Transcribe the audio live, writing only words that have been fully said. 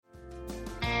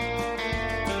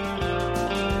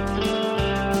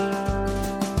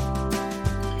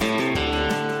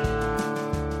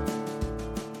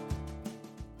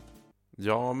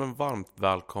Ja, men varmt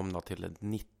välkomna till det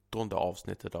 19:e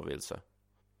avsnittet av Vilse.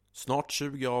 Snart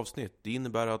 20 avsnitt, det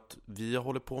innebär att vi har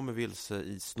hållit på med Vilse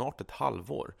i snart ett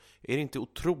halvår. Är det inte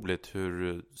otroligt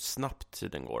hur snabbt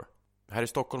tiden går? Här i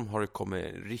Stockholm har det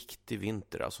kommit riktig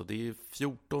vinter, alltså det är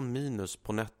 14 minus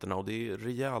på nätterna och det är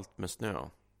rejält med snö.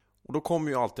 Och då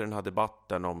kommer ju alltid den här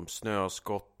debatten om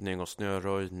snöskottning och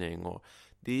snöröjning, och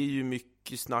det är ju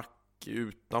mycket snack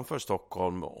utanför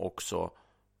Stockholm också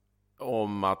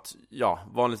om att,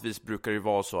 vanligtvis brukar det ju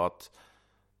vara så att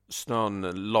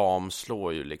snön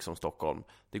lamslår ju liksom Stockholm.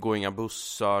 Det går inga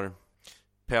bussar,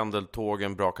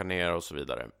 pendeltågen brakar ner och så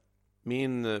vidare.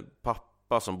 Min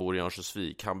pappa som bor i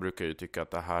Örnsköldsvik, han brukar ju tycka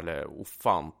att det här är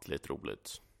ofantligt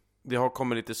roligt. Det har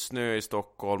kommit lite snö i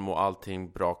Stockholm och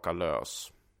allting brakar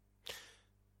lös.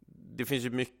 Det finns ju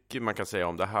mycket man kan säga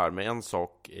om det här, men en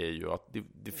sak är ju att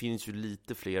det finns ju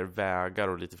lite fler vägar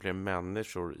och lite fler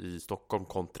människor i Stockholm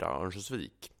kontra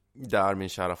Örnsköldsvik, där min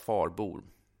kära far bor.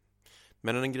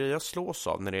 Men en grej jag slås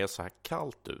av när det är så här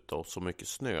kallt ute och så mycket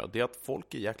snö, det är att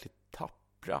folk är jäkligt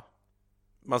tappra.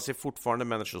 Man ser fortfarande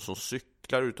människor som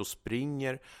cyklar ut och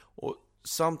springer, och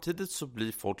samtidigt så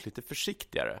blir folk lite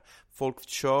försiktigare. Folk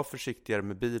kör försiktigare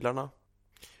med bilarna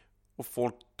och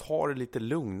folk tar det lite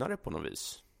lugnare på något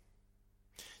vis.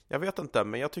 Jag vet inte,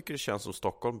 men jag tycker det känns som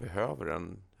Stockholm behöver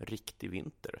en riktig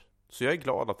vinter. Så jag är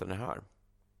glad att den är här.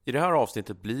 I det här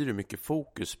avsnittet blir det mycket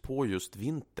fokus på just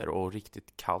vinter och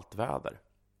riktigt kallt väder.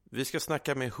 Vi ska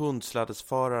snacka med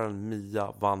hundslädesföraren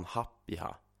Mia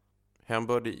Vanhappiha.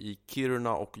 Hembörd i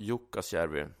Kiruna och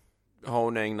Jukkasjärvi har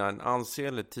hon ägnat en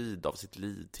ansenlig tid av sitt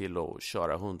liv till att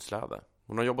köra hundsläde.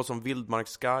 Hon har jobbat som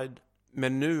vildmarksguide,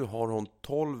 men nu har hon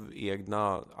 12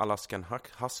 egna Alaskan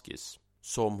Huskies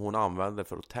som hon använder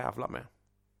för att tävla med.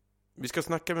 Vi ska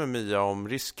snacka med Mia om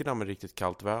riskerna med riktigt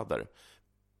kallt väder.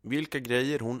 Vilka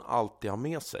grejer hon alltid har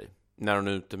med sig när hon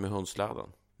är ute med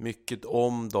hundsläden. Mycket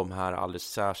om de här alldeles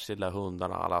särskilda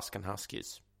hundarna Alaskan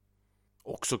Huskies.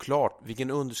 Och såklart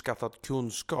vilken underskattad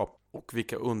kunskap och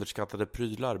vilka underskattade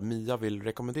prylar Mia vill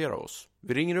rekommendera oss.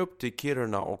 Vi ringer upp till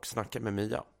Kiruna och snackar med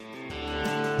Mia.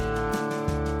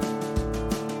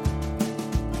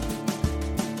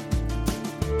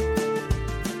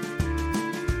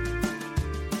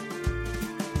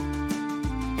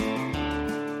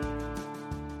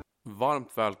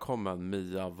 Varmt välkommen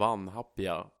Mia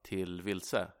Vanhappiha till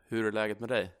Vilse. Hur är läget med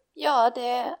dig? Ja, det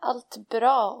är allt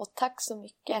bra och tack så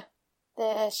mycket.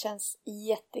 Det känns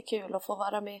jättekul att få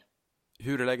vara med.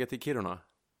 Hur är läget i Kiruna?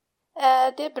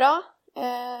 Det är bra.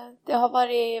 Det har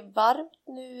varit varmt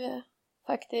nu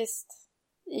faktiskt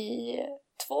i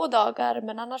 2 dagar,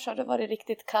 men annars har det varit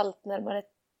riktigt kallt, närmare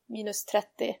minus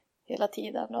 30 hela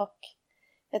tiden, och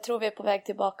jag tror vi är på väg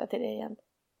tillbaka till det igen.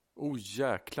 Oh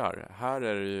jäklar, här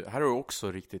är det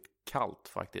också riktigt kallt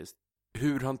faktiskt.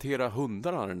 Hur hanterar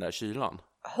hundarna den där kylan?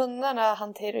 Hundarna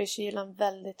hanterar ju kylan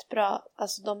väldigt bra.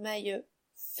 Alltså de är ju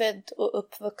född och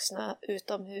uppvuxna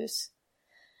utomhus.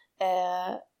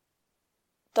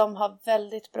 De har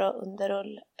väldigt bra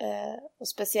underull. Och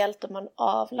speciellt om man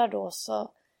avlar då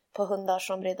så på hundar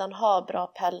som redan har bra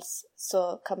päls,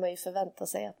 så kan man ju förvänta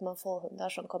sig att man får hundar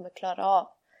som kommer klara av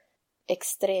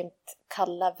extremt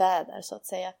kalla väder så att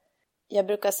säga. Jag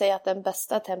brukar säga att den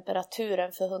bästa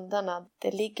temperaturen för hundarna,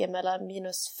 det ligger mellan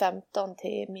minus 15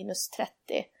 till minus 30.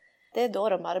 Det är då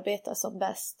de arbetar som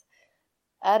bäst.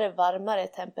 Är det varmare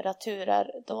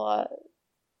temperaturer,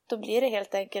 då blir det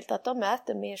helt enkelt att de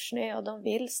äter mer snö och de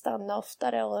vill stanna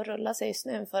oftare och rulla sig i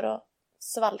snön för att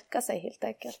svalka sig helt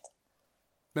enkelt.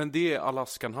 Men det är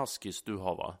Alaskan Huskies du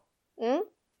har, va?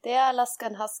 Det är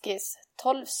Alaskan Huskies,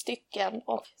 12 stycken,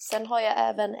 och sen har jag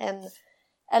även en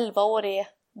 11-årig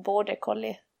border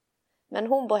collie. Men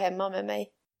hon bor hemma med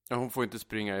mig. Ja, hon får inte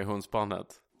springa i hundspannet.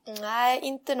 Nej,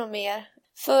 inte något mer.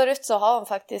 Förut så har hon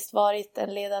faktiskt varit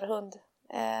en ledarhund.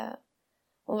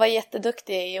 Hon var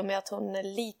jätteduktig i och med att hon är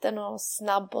liten och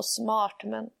snabb och smart.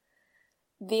 Men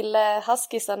ville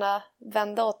huskisarna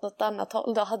vända åt något annat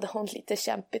håll, då hade hon lite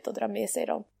kämpigt att dra med sig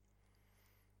dem.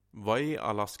 Vad är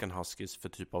Alaskan Huskies för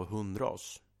typ av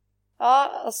hundras?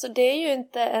 Ja, alltså det är ju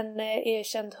inte en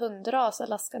erkänd hundras,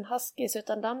 Alaskan Huskies,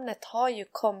 utan namnet har ju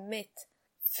kommit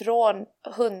från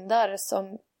hundar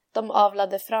som de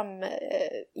avlade fram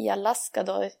i Alaska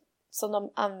då, som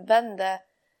de använde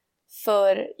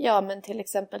för, men till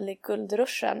exempel i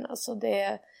guldruschen. Alltså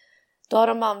då har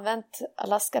de använt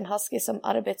Alaskan Huskies som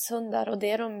arbetshundar, och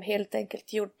det de helt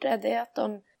enkelt gjorde, det är att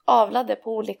de avlade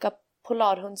på olika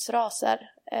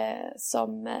polarhundsraser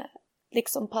som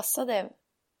liksom passade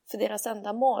för deras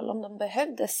ändamål. Om de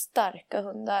behövde starka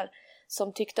hundar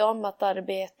som tyckte om att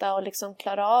arbeta och liksom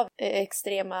klara av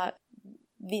extrema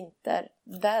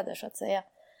vinterväder så att säga.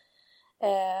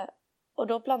 Och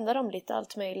då blandade de lite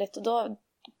allt möjligt och då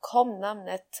kom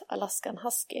namnet Alaskan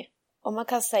Husky. Och man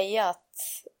kan säga att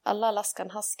alla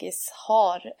Alaskan Huskies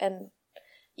har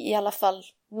i alla fall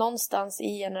någonstans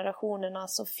i generationerna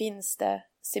så finns det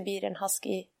Siberian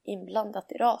Husky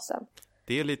inblandat i rasen.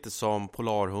 Det är lite som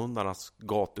polarhundarnas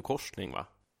gatukorsning, va?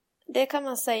 Det kan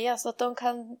man säga, så att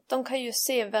de kan ju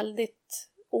se väldigt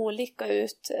olika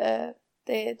ut.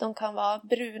 De kan vara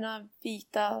bruna,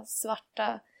 vita,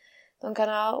 svarta. De kan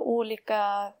ha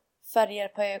olika färger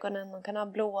på ögonen. De kan ha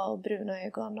blåa och bruna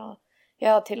ögon. Och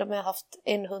jag har till och med haft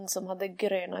en hund som hade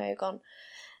gröna ögon.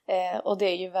 Och det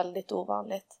är ju väldigt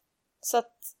ovanligt. Så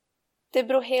att det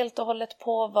beror helt och hållet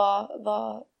på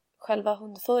vad själva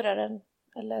hundföraren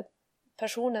eller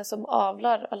personen som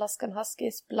avlar Alaskan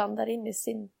Huskies blandar in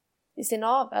i sin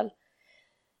avel.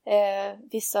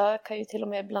 Vissa kan ju till och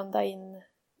med blanda in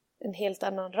en helt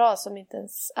annan ras som inte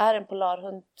ens är en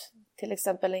polarhund, till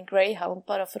exempel en greyhound,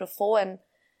 bara för att få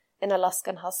en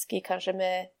Alaskan Husky kanske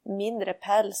med mindre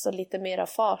päls och lite mera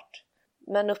fart.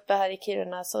 Men uppe här i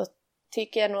Kiruna så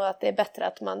tycker jag nog att det är bättre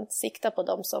att man siktar på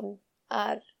dem som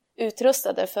är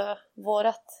utrustade för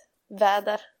vårat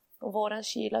väder och våran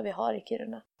kyla vi har i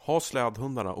Kiruna. Har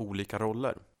slädhundarna olika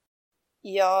roller?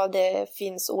 Ja, det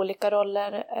finns olika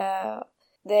roller.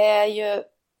 Det är ju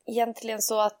egentligen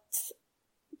så att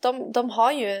de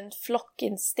har ju en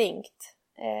flockinstinkt.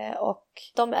 Och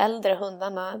de äldre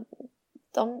hundarna,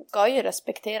 de ska ju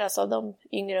respekteras av de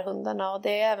yngre hundarna. Och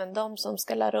det är även de som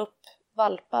ska lära upp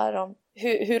valpar om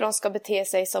hur de ska bete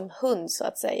sig som hund, så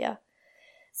att säga.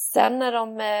 Sen när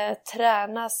de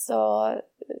tränas och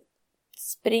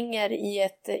springer i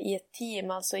ett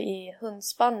team, alltså i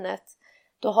hundspannet,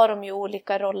 då har de ju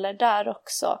olika roller där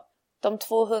också. De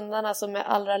 2 hundarna som är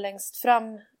allra längst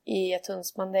fram i ett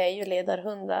hundspann, det är ju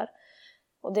ledarhundar.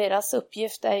 Och deras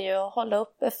uppgift är ju att hålla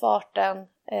uppe farten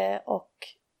och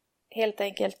helt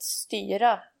enkelt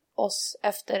styra oss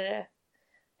efter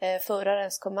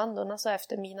förarens kommandon, alltså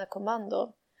efter mina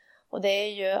kommandon. Och det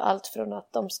är ju allt från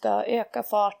att de ska öka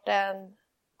farten,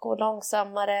 gå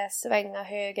långsammare, svänga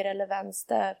höger eller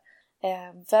vänster,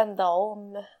 vända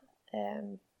om.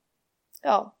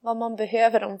 Vad man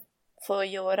behöver dem för att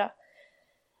göra.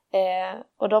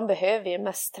 Och de behöver ju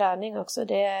mest träning också.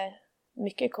 Det är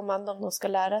mycket kommandon de ska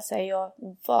lära sig och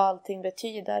vad allting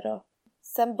betyder. Och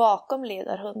sen bakom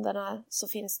ledarhundarna så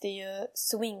finns det ju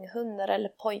swinghundar eller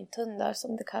pointhundar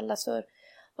som det kallas för.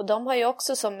 Och de har ju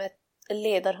också som ett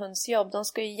ledarhundsjobb. De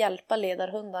ska ju hjälpa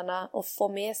ledarhundarna och få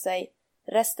med sig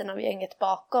resten av gänget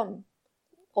bakom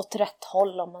åt rätt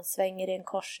håll om man svänger i en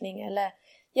korsning, eller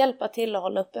hjälpa till att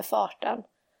hålla uppe farten.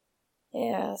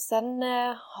 Sen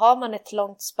har man ett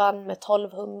långt spann med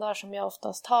 12 hundar som jag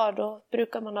oftast har. Då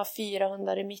brukar man ha 4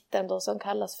 hundar i mitten då, som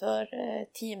kallas för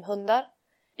teamhundar.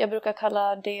 Jag brukar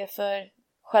kalla det för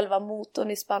själva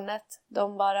motorn i spannet.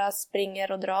 De bara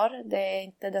springer och drar. Det är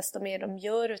inte desto mer de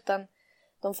gör, utan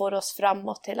de får oss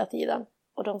framåt hela tiden.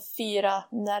 Och de 4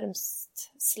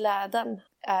 närmst släden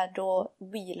är då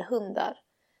wheelhundar.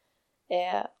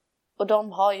 Och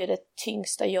de har ju det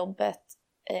tyngsta jobbet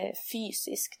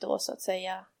fysiskt då, så att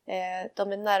säga.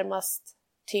 De är närmast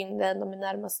tyngden, de är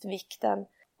närmast vikten.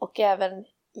 Och även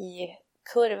i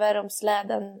kurvor, om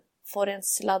släden får en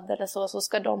sladd eller så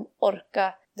ska de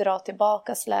orka dra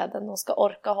tillbaka släden. De ska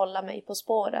orka hålla mig på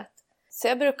spåret. Så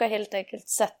jag brukar helt enkelt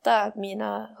sätta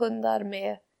mina hundar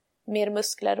med mer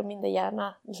muskler och mindre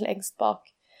hjärna längst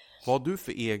bak. Vad har du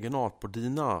för egenart på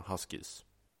dina huskies?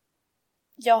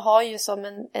 Jag har ju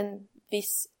som en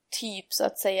viss typ, så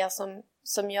att säga,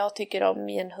 som jag tycker om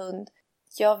i en hund.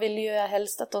 Jag vill ju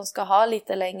helst att de ska ha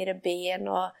lite längre ben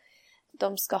och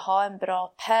de ska ha en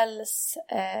bra päls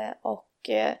och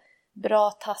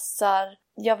bra tassar.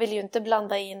 Jag vill ju inte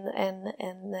blanda in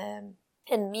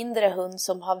en mindre hund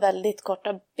som har väldigt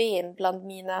korta ben bland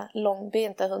mina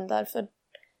långbenta hundar, för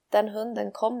den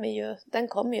hunden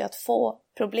kommer ju att få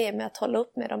problem med att hålla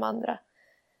upp med de andra.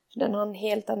 För den har en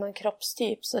helt annan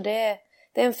kroppstyp, så det är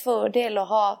en fördel att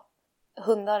ha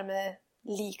hundar med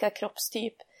lika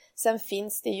kroppstyp. Sen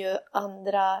finns det ju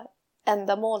andra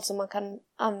ändamål som man kan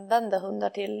använda hundar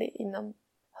till inom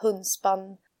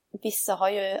hundspann. Vissa har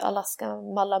ju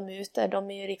Alaskan malamuter.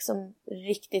 De är ju liksom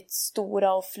riktigt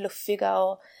stora och fluffiga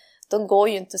och de går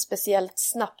ju inte speciellt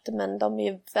snabbt, men de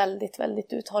är ju väldigt,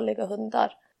 väldigt uthålliga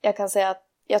hundar. Jag kan säga att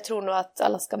jag tror nog att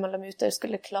Alaskan malamuter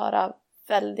skulle klara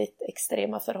väldigt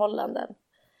extrema förhållanden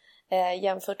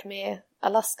jämfört med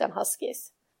Alaskan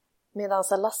huskies. Medan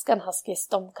Alaskan huskies,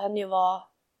 de kan ju vara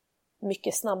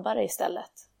mycket snabbare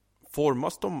istället.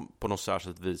 Formas de på något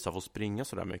särskilt vis av att springa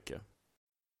så där mycket?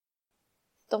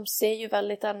 De ser ju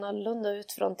väldigt annorlunda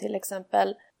ut från till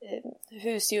exempel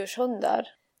husdjurshundar.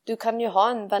 Du kan ju ha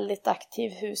en väldigt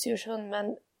aktiv husdjurshund,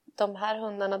 men de här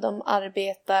hundarna, de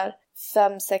arbetar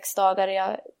 5-6 dagar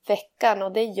i veckan,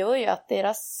 och det gör ju att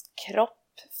deras kropp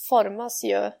formas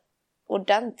ju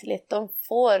ordentligt. De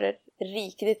får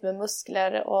riktigt med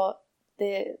muskler, och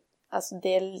det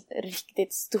är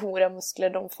riktigt stora muskler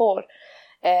de får.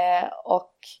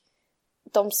 Och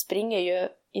de springer ju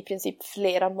i princip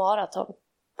flera maraton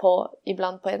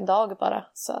ibland på en dag bara.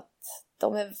 Så att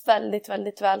de är väldigt,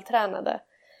 väldigt vältränade.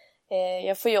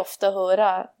 Jag får ju ofta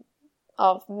höra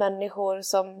av människor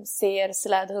som ser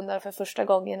slädhundar för första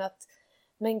gången att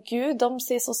men gud, de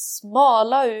ser så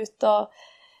smala ut, och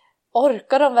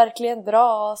orkar de verkligen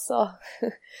dra? Så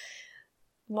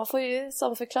man får ju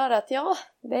som förklara att ja,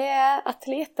 det är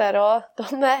atleter, och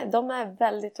de är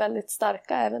väldigt, väldigt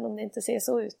starka även om det inte ser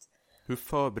så ut. Hur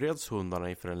förbereds hundarna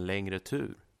inför en längre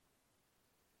tur?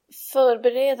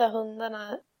 Förbereda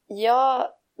hundarna? Jag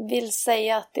vill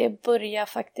säga att det börjar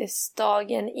faktiskt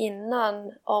dagen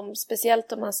innan,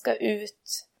 speciellt om man ska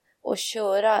ut och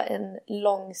köra en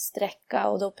lång sträcka,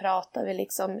 och då pratar vi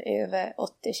liksom över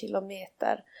 80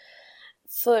 kilometer.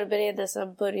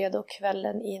 Förberedelsen börjar då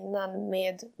kvällen innan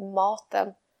med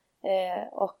maten,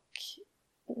 och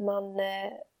man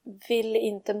vill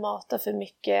inte mata för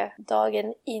mycket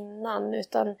dagen innan,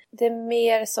 utan det är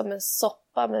mer som en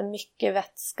soppa med mycket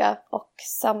vätska. Och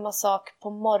samma sak på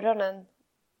morgonen,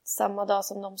 samma dag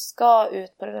som de ska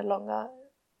ut på den här långa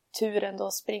turen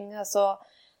då springa,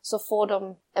 så får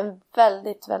de en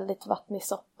väldigt, väldigt vattnig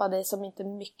soppa. Det är som inte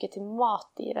mycket till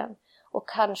mat i den. Och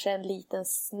kanske en liten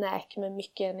snack med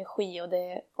mycket energi, och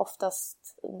det är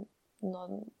oftast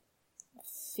någon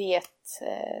fet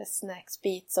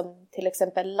snacksbit som till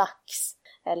exempel lax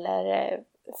eller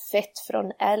fett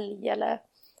från älg eller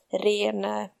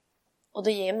ren. Och då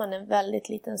ger man en väldigt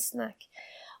liten snack.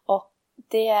 Och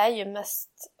det är ju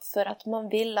mest för att man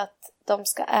vill att de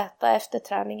ska äta efter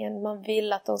träningen. Man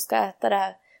vill att de ska äta det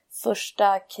här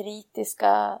första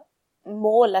kritiska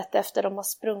målet efter de har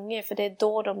sprungit, för det är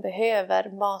då de behöver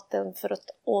maten för att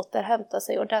återhämta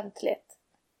sig ordentligt.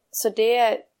 Så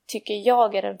det tycker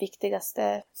jag är den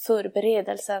viktigaste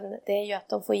förberedelsen. Det är ju att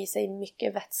de får i sig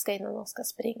mycket vätska innan de ska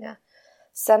springa.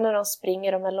 Sen när de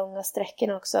springer de här långa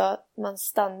sträckorna också, man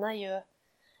stannar ju.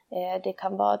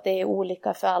 Det är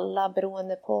olika för alla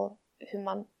beroende på hur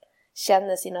man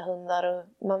känner sina hundar,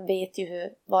 och man vet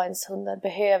ju vad ens hundar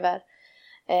behöver.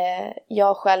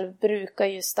 Jag själv brukar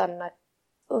ju stanna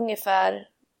ungefär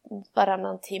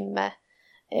varannan timme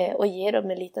och ge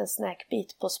dem en liten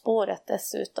snackbit på spåret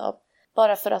dessutom.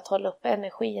 Bara för att hålla upp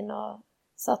energin, och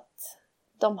så att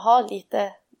de har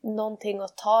lite någonting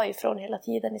att ta ifrån hela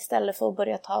tiden istället för att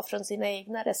börja ta från sina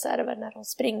egna reserver när de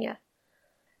springer.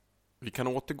 Vi kan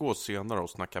återgå senare och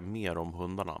snacka mer om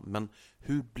hundarna, men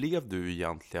hur blev du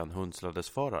egentligen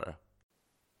hundslädesförare?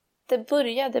 Det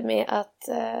började med att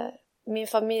min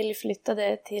familj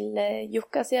flyttade till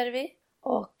Jukkasjärvi,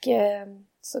 och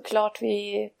såklart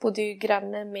vi bodde ju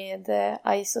granne med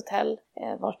Ice Hotel,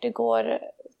 vart det går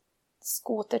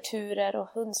skoterturer och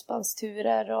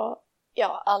hundspansturer och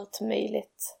ja, allt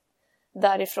möjligt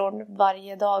därifrån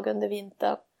varje dag under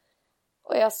vintern.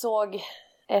 Och jag såg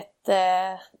ett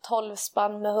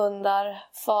 12-spann med hundar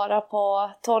fara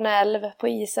på Torne älv på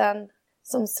isen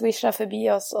som swishade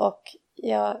förbi oss, och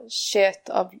jag tjöt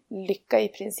av lycka i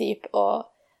princip och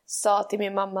sa till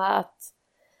min mamma att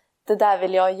det där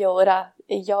vill jag göra.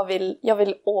 Jag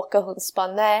vill åka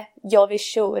hundspann. Nej, jag vill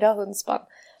köra hundspann.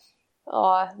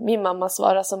 Ja, min mamma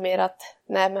svarade som mer att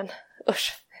nej men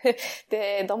usch,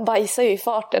 de bajsar ju i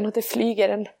farten och det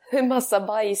flyger en massa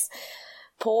bajs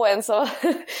på en,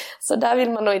 så där vill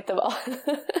man nog inte vara.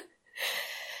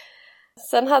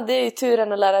 Sen hade jag ju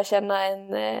turen att lära känna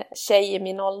en tjej i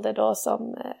min ålder då,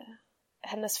 som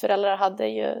hennes föräldrar hade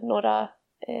ju några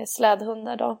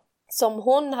slädhundar då, som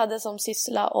hon hade som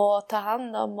syssla att ta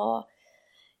hand om och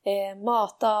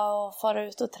mata och fara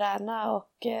ut och träna,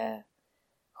 och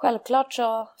självklart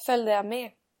så följde jag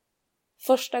med.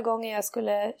 Första gången jag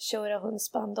skulle köra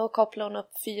hundspann, då kopplade hon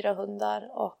upp 4 hundar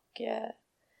och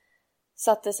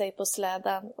satte sig på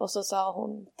släden, och så sa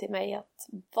hon till mig att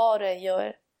vad du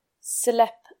gör,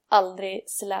 släpp aldrig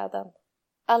släden.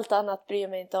 Allt annat bryr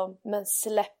mig inte om, men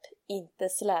släpp inte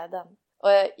släden. Och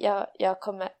jag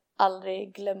kommer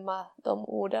aldrig glömma de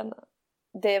orden.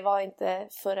 Det var inte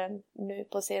förrän nu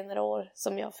på senare år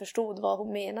som jag förstod vad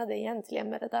hon menade egentligen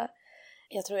med det där.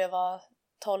 Jag tror jag var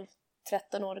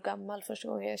 12-13 år gammal första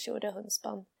gången jag körde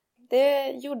hundspann.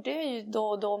 Det gjorde jag ju då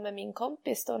och då med min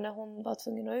kompis då, när hon var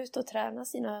tvungen att ut och träna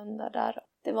sina hundar där.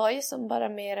 Det var ju som bara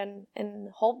mer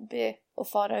en hobby att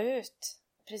fara ut.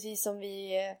 precis som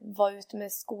vi var ute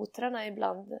med skotrarna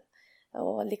ibland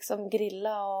och liksom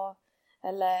grilla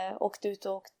eller åkte ut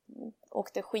och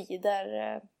åkte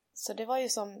skidor. Så det var ju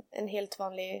som en helt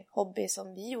vanlig hobby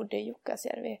som vi gjorde i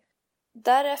Jukkasjärvi.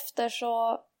 Därefter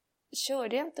så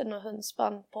körde jag inte någon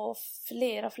hundspann på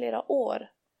flera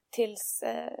år tills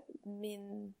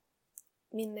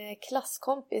min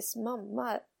klasskompis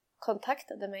mamma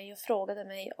kontaktade mig och frågade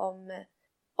mig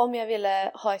om jag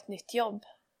ville ha ett nytt jobb.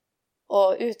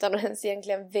 Och utan att ens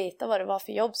egentligen veta vad det var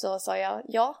för jobb så sa jag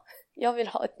ja, jag vill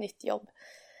ha ett nytt jobb.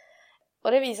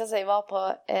 Och det visade sig vara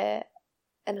på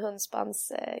en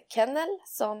hundspannskennel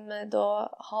som då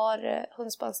har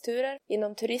hundspannsturer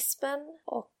inom turismen.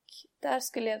 Och där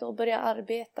skulle jag då börja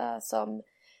arbeta som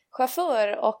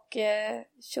chaufför och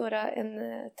köra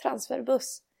en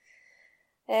transferbuss.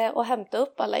 Och hämta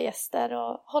upp alla gäster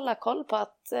och hålla koll på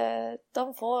att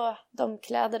de får de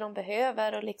kläder de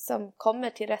behöver och liksom kommer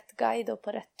till rätt guide och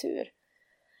på rätt tur.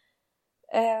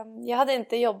 Jag hade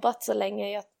inte jobbat så länge,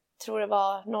 jag tror det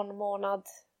var någon månad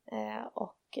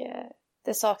och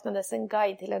det saknades en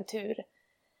guide till en tur.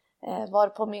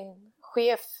 Varpå min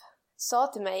chef sa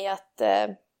till mig att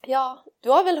ja, du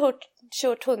har väl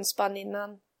kört hundspann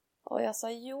innan? Och jag sa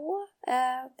jo,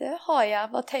 det har jag,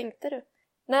 vad tänkte du?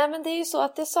 Nej, men det är ju så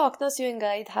att det saknas ju en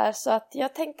guide här, så att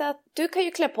jag tänkte att du kan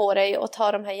ju klä på dig och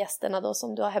ta de här gästerna då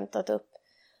som du har hämtat upp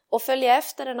och följa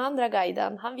efter den andra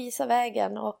guiden. Han visar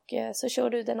vägen och så kör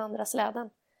du den andra släden.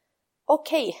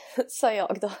 Okej, sa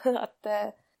jag då, att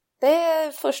det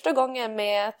är första gången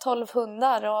med 12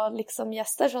 hundar och liksom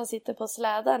gäster som sitter på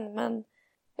släden, men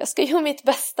jag ska göra mitt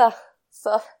bästa.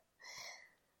 Så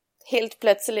helt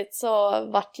plötsligt så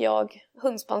vart jag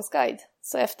hundspannsguide.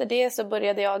 Så efter det så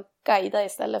började jag guida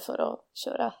istället för att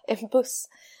köra en buss.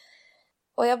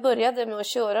 Och jag började med att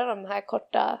köra de här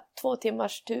korta 2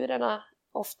 timmars turerna.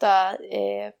 Ofta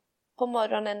på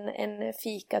morgonen en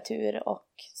fikatur och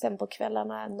sen på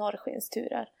kvällarna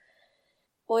norrskensturer.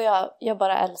 Och jag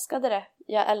bara älskade det.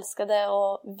 Jag älskade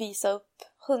att visa upp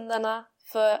hundarna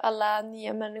för alla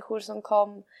nya människor som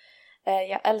kom.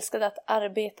 Jag älskade att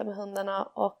arbeta med hundarna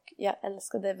och jag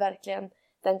älskade verkligen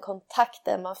den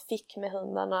kontakten man fick med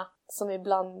hundarna, som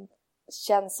ibland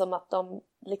känns som att de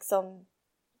liksom,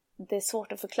 det är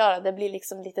svårt att förklara, det blir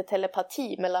liksom lite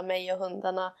telepati mellan mig och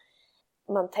hundarna.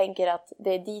 Man tänker att det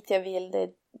är dit jag vill,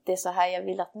 det är så här jag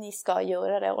vill att ni ska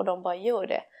göra det, och de bara gör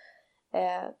det.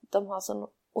 De har sån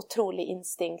otrolig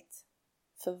instinkt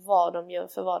för vad de gör,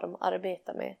 för vad de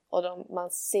arbetar med, och man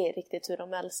ser riktigt hur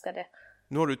de älskar det.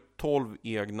 Nu har du 12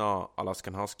 egna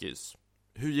Alaskan Huskies.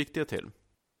 Hur gick det till?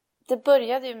 Det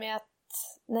började ju med att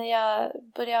när jag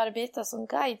började arbeta som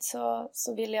guide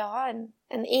så ville jag ha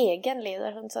en egen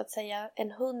ledarhund, så att säga.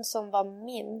 En hund som var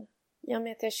min. I och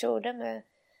med att jag körde med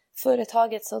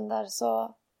företagets hundar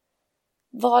så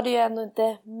var det ju ändå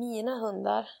inte mina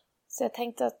hundar. Så jag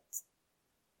tänkte att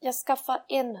jag skaffar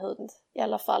en hund i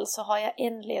alla fall, så har jag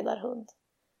en ledarhund.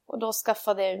 Och då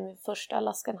skaffade jag min första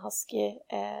Alaskan Husky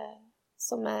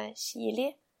som är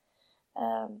Chili.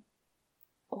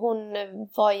 Hon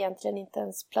var egentligen inte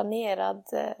ens planerad.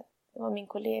 Det var min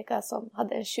kollega som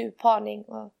hade en tjuvparning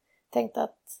och tänkte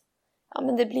att ja,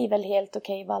 men det blir väl helt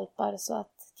okej valpar, så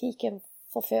att tiken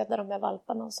får föda de här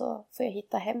valparna och så får jag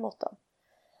hitta hem åt dem.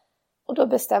 Och då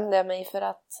bestämde jag mig för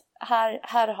att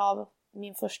här har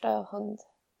min första hund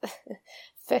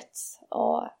fötts,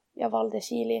 och jag valde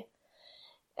Chili.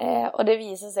 Och det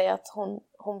visade sig att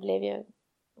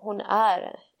hon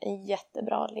är en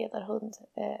jättebra ledarhund.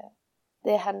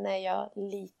 Det är henne jag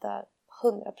litar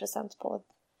 100% på.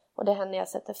 Och det är henne jag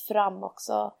sätter fram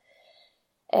också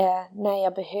när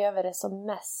jag behöver det som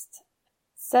mest.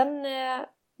 Sen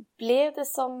blev det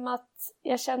som att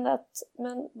jag kände att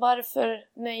men varför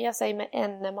nöja sig med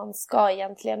en när man ska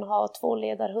egentligen ha 2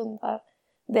 ledarhundar?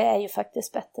 Det är ju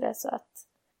faktiskt bättre, så att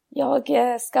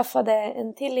jag skaffade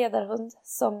en till ledarhund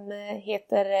som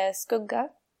heter Skugga.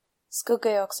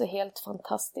 Skugga är också helt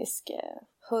fantastisk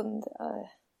hund.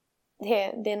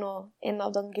 Det är nog en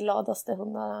av de gladaste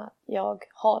hundarna jag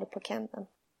har på kenneln.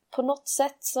 På något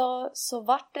sätt så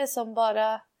vart det som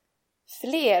bara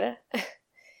fler.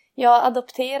 Jag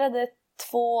adopterade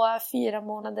 2 4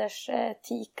 månaders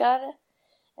tikar.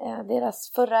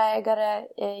 Deras förra ägare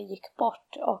gick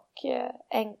bort och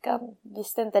änkan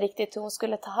visste inte riktigt hur hon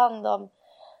skulle ta hand om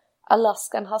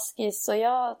Alaskan Huskies. Så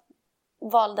jag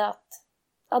valde att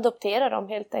adoptera dem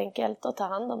helt enkelt och ta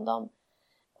hand om dem.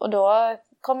 Och då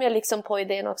kom jag liksom på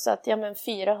idén också att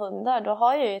 4 hundar, då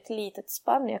har jag ju ett litet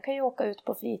spann. Jag kan ju åka ut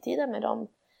på fritiden med dem.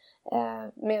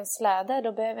 Med en släde,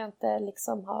 då behöver jag inte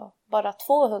liksom ha bara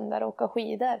 2 hundar och åka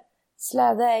skidor.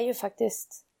 Släde är ju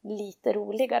faktiskt lite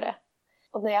roligare.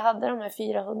 Och när jag hade de här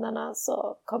 4 hundarna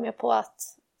så kom jag på att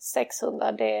 6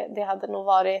 hundar, det hade nog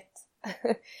varit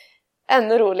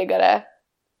ännu roligare.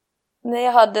 När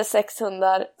jag hade 6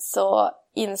 hundar så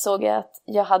insåg jag att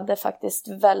jag hade faktiskt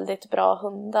väldigt bra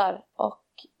hundar. Och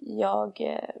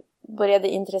jag började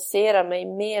intressera mig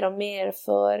mer och mer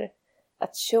för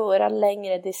att köra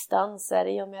längre distanser.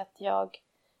 I och med att jag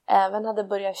även hade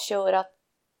börjat köra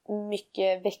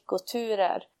mycket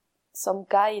veckoturer som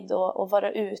guide och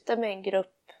vara ute med en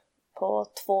grupp på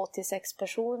 2 till 6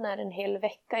 personer en hel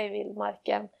vecka i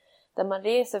vildmarken. Där man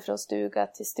reser från stuga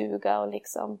till stuga och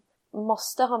liksom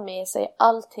måste ha med sig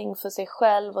allting för sig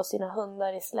själv och sina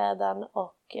hundar i släden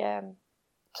och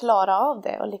klara av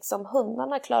det. Och liksom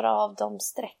hundarna klarar av de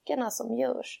sträckorna som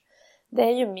görs. Det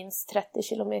är ju minst 30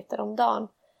 kilometer om dagen.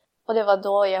 Och det var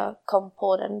då jag kom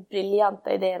på den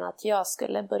briljanta idén att jag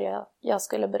skulle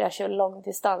börja köra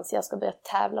långdistans. Jag ska börja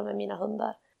tävla med mina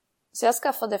hundar. Så jag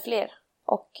skaffade fler.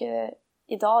 Och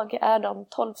idag är de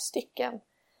 12 stycken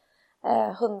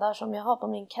hundar som jag har på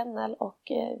min kennel. Och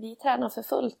vi tränar för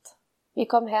fullt. Vi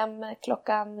kom hem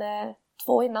klockan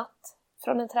 2 i natt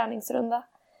från en träningsrunda.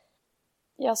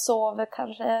 Jag sov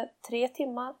kanske 3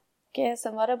 timmar. Och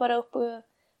sen var det bara upp och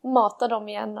mata dem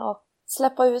igen och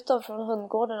släppa ut dem från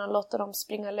hundgården och låta dem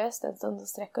springa löst en stund och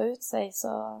sträcka ut sig.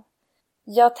 Så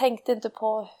jag tänkte inte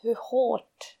på hur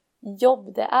hårt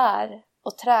jobb det är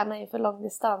att träna inför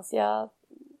långdistans. Jag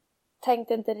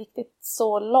tänkte inte riktigt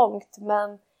så långt,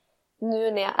 men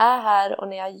nu när jag är här och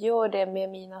när jag gör det med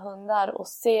mina hundar och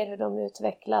ser hur de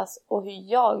utvecklas och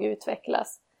hur jag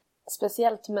utvecklas,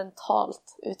 speciellt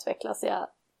mentalt utvecklas jag.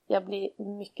 Jag blir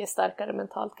mycket starkare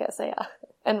mentalt kan jag säga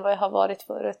än vad jag har varit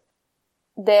förut.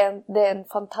 Det är en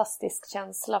fantastisk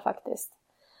känsla faktiskt.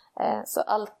 Så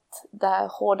allt det här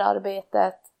hårda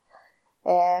arbetet,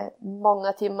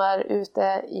 många timmar ute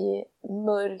i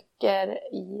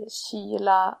mörker, i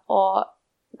kyla och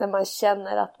när man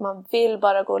känner att man vill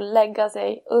bara gå och lägga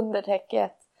sig under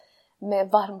täcket med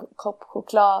varm kopp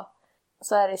choklad,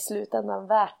 så är det i slutändan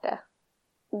värt det.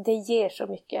 Det ger så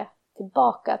mycket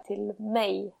tillbaka till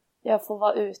mig. Jag får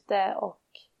vara ute och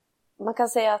man kan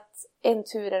säga att en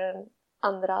tur är den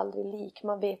andra aldrig lik.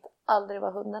 Man vet aldrig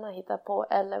vad hundarna hittar på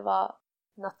eller vad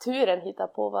naturen hittar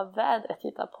på, vad vädret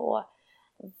hittar på,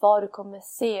 vad du kommer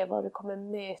se, vad du kommer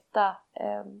möta,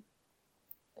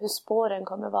 hur spåren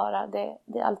kommer vara. Det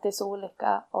är alltid så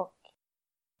olika och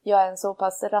jag är en så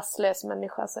pass rastlös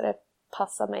människa så det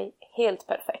passar mig helt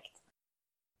perfekt.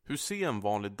 Hur ser en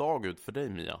vanlig dag ut för dig,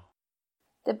 Mia?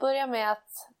 Det börjar med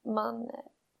att man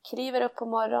kliver upp på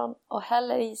morgonen och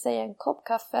häller i sig en kopp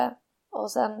kaffe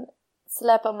och sen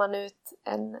släpar man ut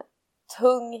en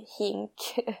tung hink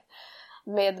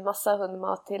med massa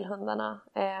hundmat till hundarna.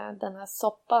 Den här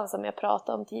soppan som jag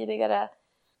pratade om tidigare.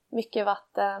 Mycket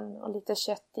vatten och lite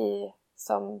kött i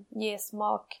som ger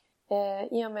smak.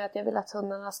 I och med att jag vill att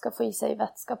hundarna ska få i sig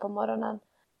vätska på morgonen.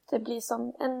 Det blir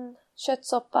som en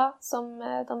köttsoppa som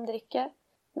de dricker.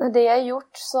 När det är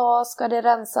gjort så ska det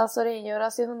rensas och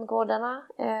rengöras i hundgårdarna.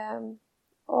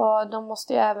 Och de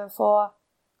måste ju även få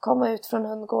komma ut från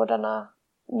hundgårdarna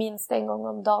minst en gång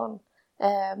om dagen.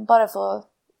 Bara för att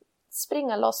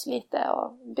springa loss lite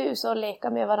och busa och leka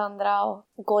med varandra och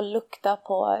gå och lukta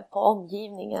på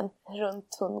omgivningen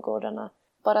runt hundgårdarna.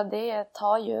 Bara det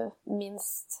tar ju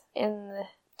minst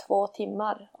 1-2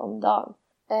 timmar om dagen.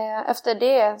 Efter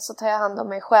det så tar jag hand om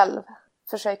mig själv.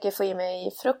 Försöker få i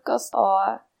mig frukost och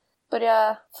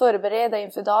börja förbereda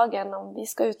inför dagen. Om vi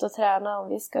ska ut och träna, om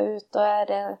vi ska ut, då är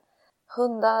det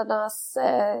hundarnas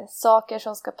saker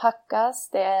som ska packas.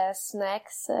 Det är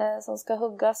snacks som ska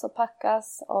huggas och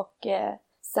packas. Och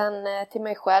sen till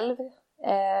mig själv,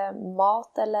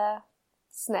 mat eller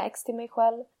snacks till mig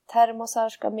själv. Termosar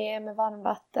ska med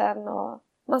varmvatten. Och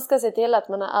man ska se till att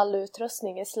man har all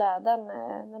utrustning i släden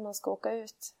när man ska åka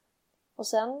ut. Och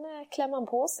sen klär man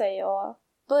på sig och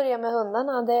börjar med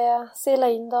hundarna. Det är sela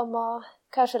in dem och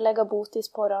kanske lägga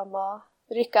botis på dem och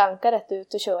rycka ankaret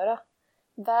ut och köra.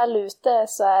 Väl ute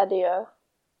så är det ju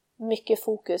mycket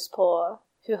fokus på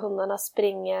hur hundarna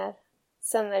springer.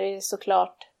 Sen är det ju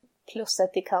såklart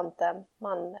plusset i kanten.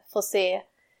 Man får se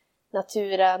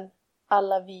naturen,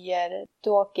 alla vyer. Du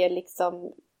åker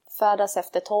liksom färdas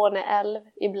efter Torne älv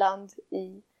ibland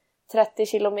i 30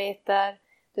 kilometer.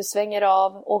 Du svänger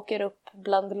av, åker upp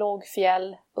bland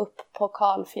lågfjäll, upp på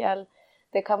kalfjäll.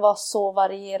 Det kan vara så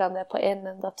varierande på en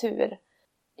enda tur.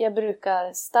 Jag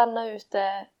brukar stanna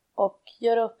ute och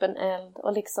göra upp en eld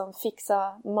och liksom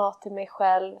fixa mat till mig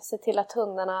själv. Se till att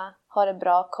hundarna har det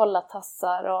bra, kolla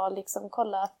tassar och liksom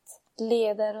kolla att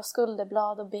leder och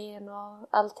skulderblad och ben och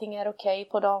allting är okej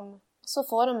på dem. Så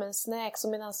får de en snack, så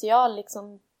medan jag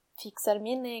liksom fixar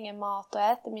min egen mat och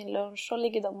äter min lunch, så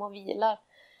ligger de och vilar.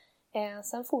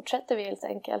 Sen fortsätter vi helt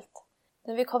enkelt.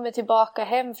 När vi kommer tillbaka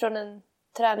hem från en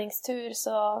träningstur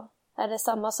så är det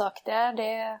samma sak där.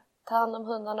 Det är ta hand om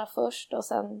hundarna först och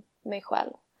sen mig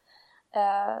själv.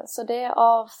 Så det är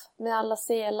av med alla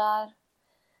selar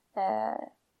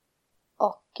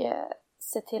och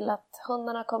se till att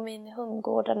hundarna kommer in i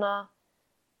hundgårdarna.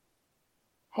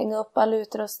 Hänga upp all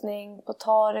utrustning på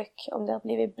tork om det har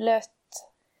blivit blött.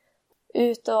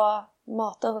 Ut och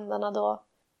mata hundarna då.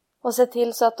 Och se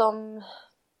till så att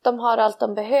de har allt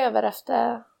de behöver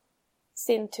efter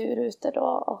sin tur ute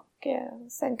då. Och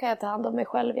sen kan jag ta hand om mig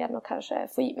själv igen och kanske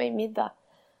få i mig middag.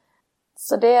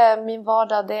 Så det är min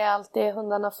vardag, det är alltid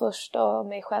hundarna först och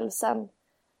mig själv sen.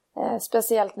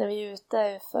 Speciellt när vi är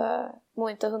ute, för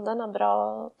mår inte hundarna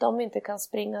bra och de inte kan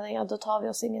springa, ja, då tar vi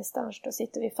oss ingenstans, då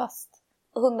sitter vi fast.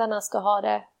 Hundarna ska ha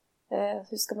det,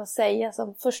 hur ska man säga,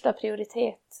 som första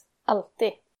prioritet,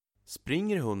 alltid.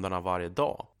 Springer hundarna varje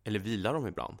dag eller vilar de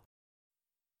ibland?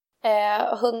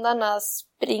 Hundarna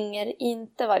springer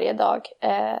inte varje dag,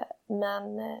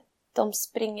 men de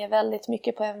springer väldigt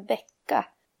mycket på en vecka.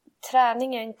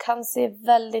 Träningen kan se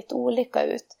väldigt olika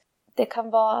ut. Det kan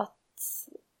vara att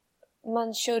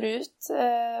man kör ut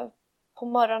på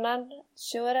morgonen,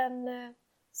 kör en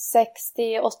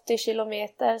 60-80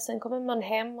 kilometer. Sen kommer man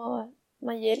hem och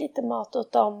man ger lite mat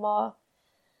åt dem och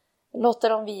låter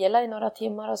dem vila i några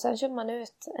timmar. Och sen kör man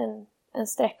ut en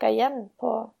sträcka igen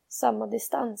på samma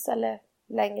distans eller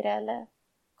längre eller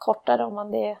kortare om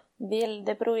man det vill.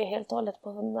 Det beror ju helt och hållet på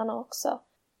hundarna också.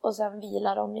 Och sen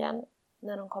vilar de igen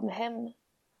när de kommer hem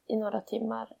i några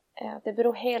timmar. Det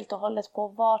beror helt och hållet på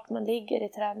vart man ligger i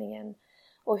träningen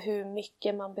och hur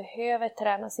mycket man behöver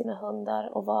träna sina hundar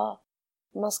och vad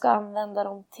man ska använda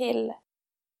dem till.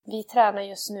 Vi tränar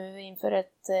just nu inför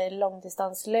ett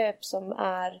långdistanslöp som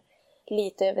är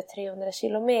lite över 300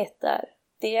 kilometer.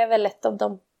 Det är väl ett av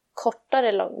de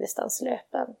kortare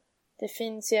långdistanslöpen. Det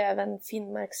finns ju även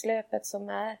Finnmarkslöpet som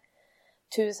är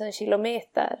 1000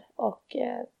 kilometer och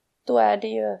då är det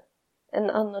ju en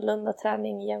annorlunda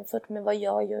träning jämfört med vad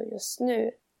jag gör just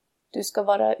nu. Du ska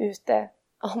vara ute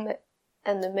om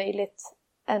ännu möjligt,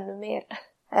 ännu mer.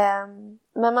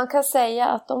 Men man kan säga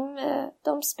att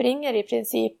de springer i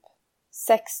princip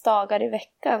 6 dagar i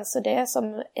veckan, så det är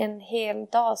som en hel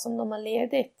dag som de har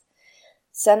ledigt.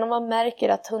 Sen om man märker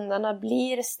att hundarna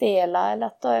blir stela eller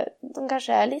att de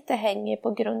kanske är lite hängiga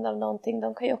på grund av någonting,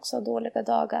 de kan ju också ha dåliga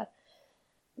dagar.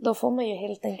 Då får man ju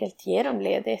helt enkelt ge dem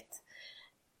ledigt.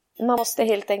 Man måste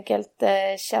helt enkelt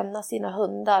känna sina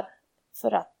hundar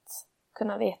för att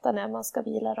kunna veta när man ska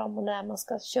vila dem och när man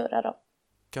ska köra dem.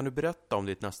 Kan du berätta om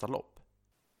ditt nästa lopp?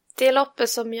 Det loppet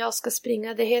som jag ska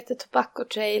springa, det heter Tobacco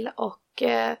Trail och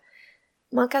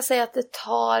man kan säga att det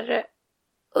tar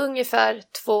ungefär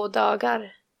 2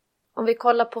 dagar. Om vi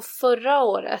kollar på förra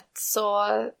året så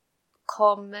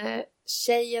kom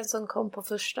tjejen som kom på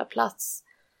första plats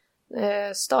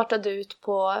startade ut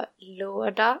på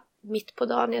lördag mitt på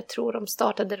dagen. Jag tror de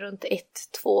startade runt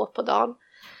 1-2 på dagen.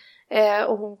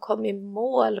 Och hon kom i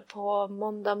mål på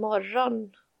måndag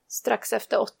morgon. Strax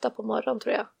efter 8 på morgon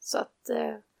tror jag. Så att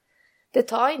det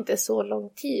tar inte så lång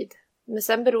tid. Men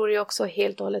sen beror det ju också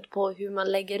helt och hållet på hur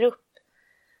man lägger upp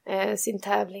sin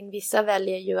tävling. Vissa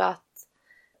väljer ju att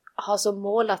ha som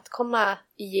mål att komma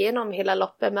igenom hela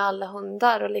loppet med alla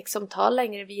hundar. Och liksom ta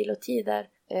längre vilotider.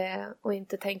 Och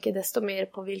inte tänker desto mer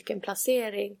på vilken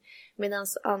placering. Medan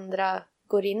andra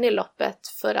går in i loppet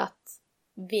för att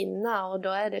vinna. Och då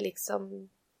är det liksom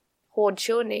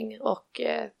hårdkörning. Och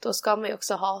då ska man ju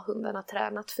också ha hundarna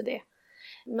tränat för det.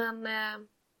 Men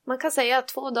man kan säga att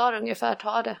 2 dagar ungefär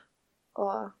tar det.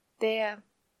 Och det är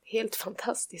helt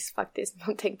fantastiskt faktiskt.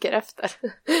 Man tänker efter.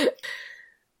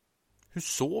 Hur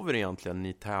sover egentligen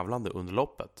ni tävlande under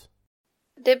loppet?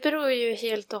 Det beror ju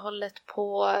helt och hållet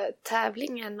på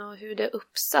tävlingen och hur det är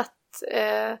uppsatt.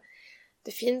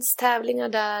 Det finns tävlingar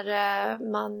där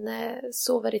man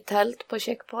sover i tält på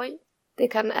checkpoint. Det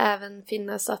kan även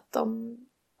finnas att de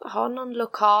har någon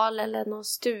lokal eller någon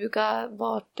stuga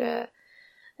vart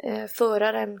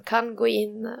föraren kan gå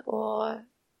in och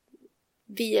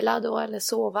vila då eller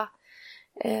sova.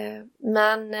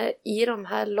 Men i de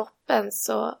här loppen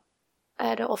så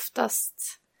är det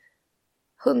oftast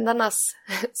hundarnas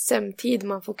sömntid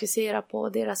man fokuserar på,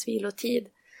 deras vilotid.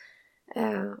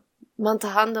 Man tar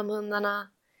hand om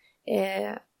hundarna.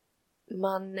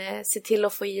 Man ser till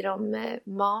att få i dem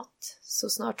mat så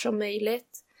snart som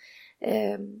möjligt.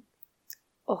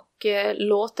 Och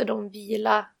låter dem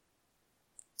vila.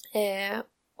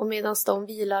 Och medan de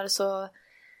vilar så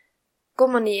går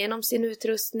man igenom sin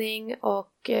utrustning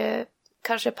och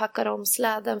kanske packar om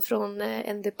släden från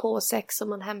en depåsäck som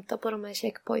man hämtar på de här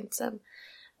checkpointsen.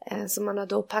 Som man har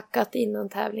då packat innan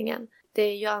tävlingen. Det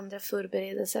är ju andra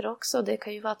förberedelser också. Det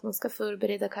kan ju vara att man ska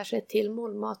förbereda kanske ett till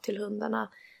målmat till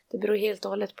hundarna. Det beror helt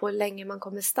och hållet på hur länge man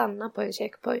kommer stanna på en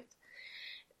checkpoint.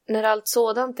 När allt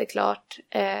sådant är klart,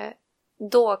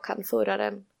 då kan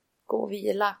föraren gå och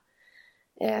vila.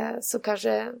 Så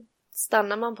kanske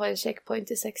stannar man på en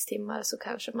checkpoint i 6 timmar, så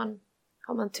kanske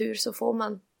har man tur så får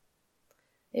man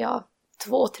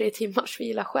 2-3 timmars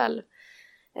vila själv.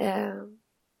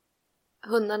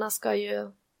 Hundarna ska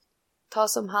ju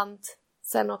tas om hand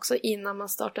sen också innan man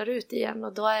startar ut igen,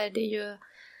 och då är det ju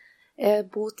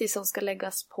boti som ska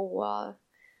läggas på.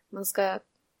 Man ska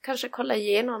kanske kolla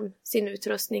igenom sin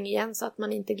utrustning igen så att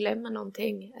man inte glömmer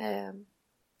någonting,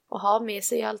 och ha med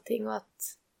sig allting, och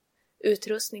att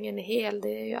utrustningen är hel.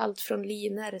 Det är ju allt från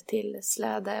linor till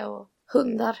släde och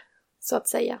hundar så att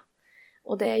säga.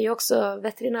 Och det är ju också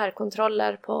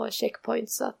veterinärkontroller på checkpoint,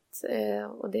 så att,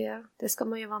 och det ska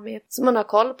man ju vara med. Så man har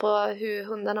koll på hur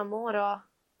hundarna mår och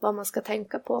vad man ska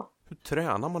tänka på. Hur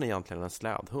tränar man egentligen en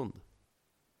slädhund?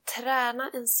 Träna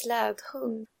en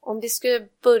slädhund. Om vi skulle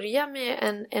börja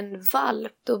med en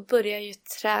valp, då börjar ju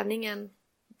träningen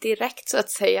direkt så att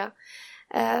säga.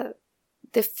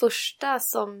 Det första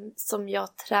som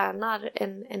jag tränar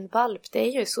en valp, det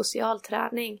är ju social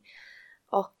träning.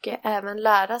 Och även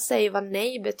lära sig vad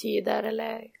nej betyder,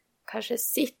 eller kanske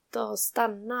sitt och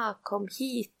stanna, kom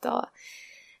hit, och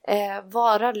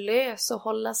vara lös och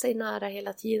hålla sig nära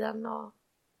hela tiden och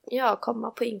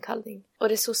komma på inkallning. Och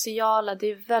det sociala,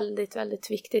 det är väldigt,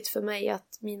 väldigt viktigt för mig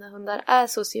att mina hundar är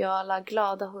sociala,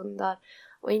 glada hundar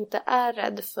och inte är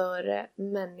rädd för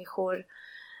människor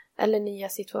eller nya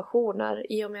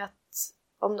situationer, i och med att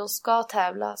om de ska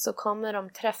tävla så kommer de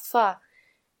träffa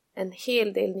en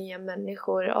hel del nya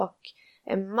människor och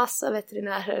en massa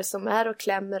veterinärer som är och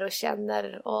klämmer och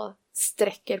känner och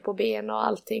sträcker på ben och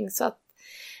allting. Så att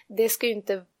det ska ju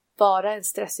inte vara en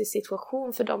stressig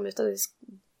situation för dem, utan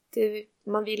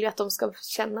man vill ju att de ska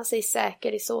känna sig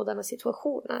säker i sådana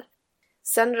situationer.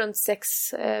 Sen runt 6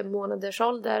 månaders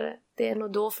ålder, det är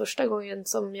nog då första gången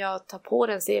som jag tar på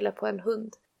en sele på en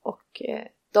hund. Och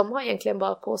de har egentligen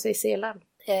bara på sig selen.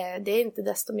 Det är inte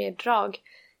desto mer drag.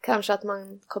 Kanske att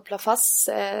man kopplar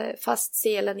fast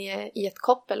selen i ett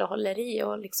koppel och håller i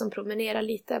och liksom promenerar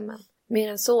lite. Men mer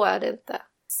än så är det inte.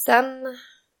 Sen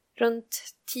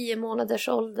runt 10 månaders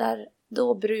ålder,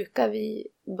 då brukar vi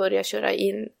börja köra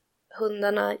in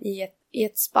hundarna i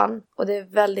ett spann. Och det är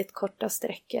väldigt korta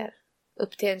sträckor.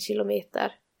 Upp till 1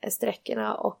 kilometer är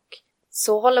sträckorna, och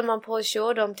så håller man på att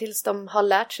köra dem tills de har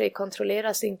lärt sig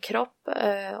kontrollera sin kropp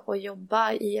och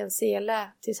jobba i en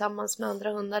sele tillsammans med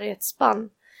andra hundar i ett spann.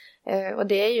 Och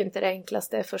det är ju inte det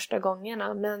enklaste första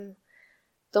gångerna, men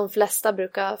de flesta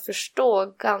brukar förstå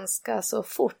ganska så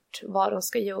fort vad de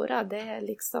ska göra. Det är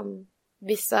liksom,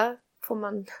 vissa får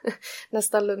man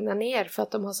nästan lugna ner för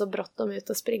att de har så bråttom ut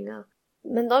och springa.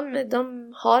 Men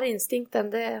de har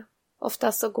instinkten,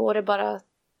 oftast så går det bara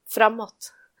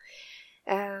framåt.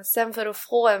 Sen för att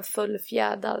få en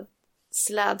fullfjädrad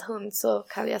slädhund så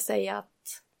kan jag säga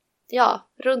att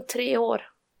runt 3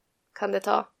 år kan det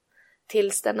ta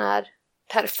tills den är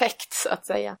perfekt så att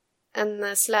säga.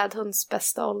 En slädhunds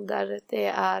bästa ålder, det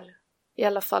är i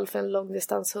alla fall för en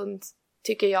långdistanshund,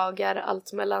 tycker jag, är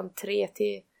allt mellan 3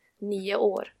 till 9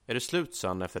 år. Är det slut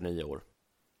sen efter 9 år?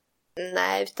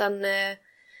 Nej, utan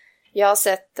jag har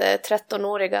sett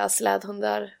 13-åriga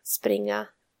slädhundar springa.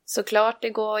 Såklart, det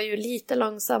går ju lite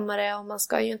långsammare och man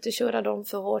ska ju inte köra dem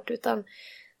för hårt, utan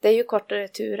det är ju kortare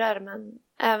turer. Men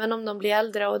även om de blir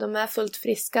äldre och de är fullt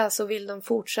friska så vill de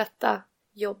fortsätta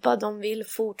jobba. De vill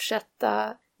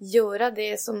fortsätta göra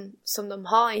det som de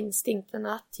har instinkten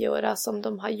att göra, som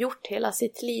de har gjort hela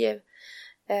sitt liv.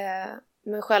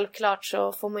 Men självklart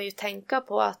så får man ju tänka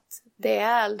på att det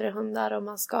är äldre hundar och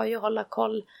man ska ju hålla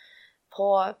koll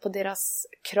på deras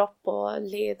kropp och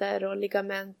leder och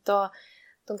ligament, och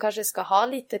de kanske ska ha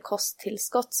lite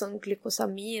kosttillskott som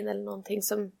glykosamin eller någonting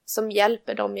som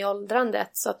hjälper dem i åldrandet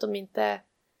så att de inte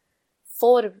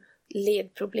får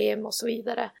ledproblem och så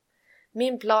vidare.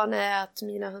 Min plan är att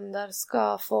mina hundar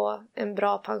ska få en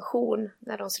bra pension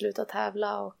när de slutar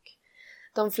tävla, och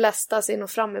de flesta ser nog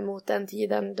fram emot den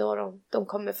tiden då de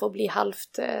kommer få bli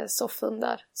halvt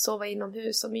soffhundar, sova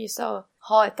inomhus och mysa och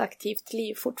ha ett aktivt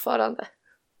liv fortfarande.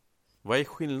 Vad är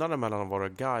skillnaden mellan att vara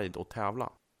guide och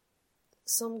tävla?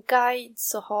 Som guide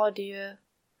så har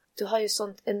du har ju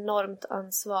sånt enormt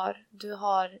ansvar. Du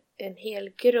har en hel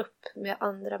grupp med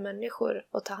andra människor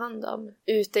att ta hand om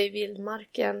ute i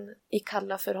vildmarken i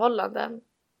kalla förhållanden.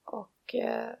 Och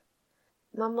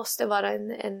man måste vara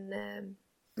en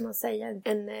man säger,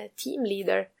 en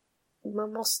teamleader.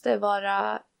 Man måste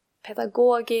vara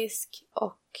pedagogisk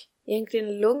och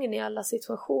egentligen lugn i alla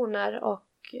situationer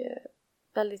och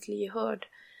väldigt lyhörd.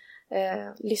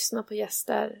 Lyssna på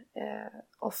gäster.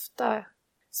 Ofta,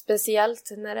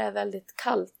 speciellt när det är väldigt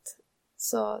kallt,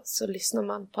 så lyssnar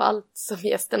man på allt som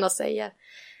gästerna säger.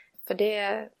 För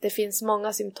det finns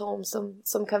många symptom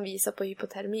som kan visa på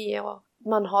hypotermi, och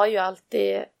man har ju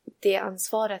alltid det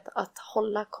ansvaret att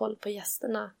hålla koll på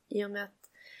gästerna, i och med att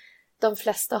de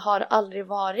flesta har aldrig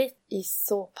varit i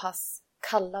så pass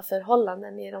kalla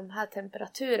förhållanden i de här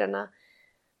temperaturerna.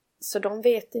 Så de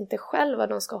vet inte själva vad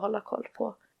de ska hålla koll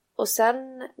på. Och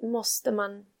sen måste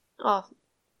man,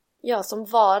 som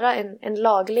vara en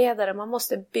lagledare, man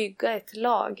måste bygga ett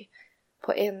lag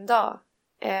på en dag.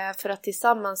 För att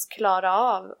tillsammans klara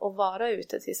av att vara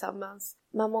ute tillsammans.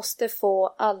 Man måste få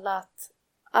alla att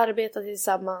arbeta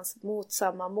tillsammans mot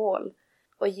samma mål.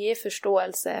 Och ge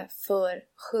förståelse för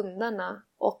hundarna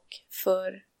och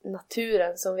för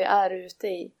naturen som vi är ute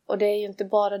i. Och det är ju inte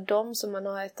bara dem som man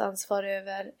har ett ansvar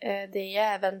över. Det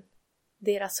är även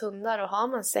deras hundar. Och har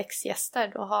man 6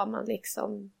 gäster, då har man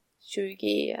liksom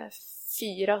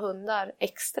 24 hundar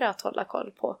extra att hålla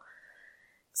koll på.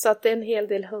 Så att det är en hel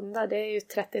del hundar. Det är ju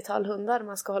 30-tal hundar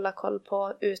man ska hålla koll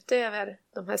på utöver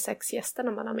de här 6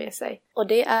 gästerna man har med sig. Och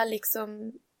det är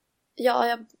liksom,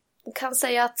 jag kan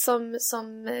säga att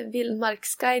som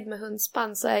vildmarksguide med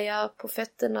hundspann så är jag på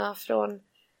fötterna från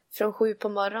 7 på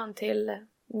morgonen till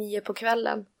 9 på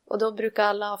kvällen. Och då brukar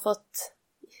alla ha fått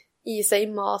i sig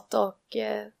mat och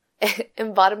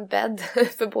en varm bädd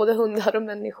för både hundar och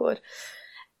människor.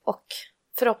 Och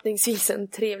förhoppningsvis en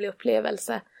trevlig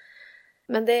upplevelse.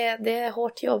 Men det är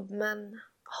hårt jobb, men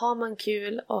har man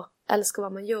kul och älskar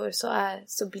vad man gör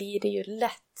så blir det ju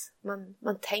lätt.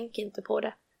 Man tänker inte på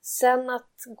det. Sen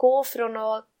att gå från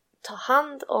att ta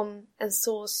hand om en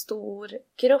så stor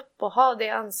grupp och ha det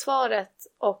ansvaret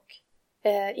och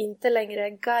inte längre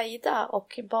guida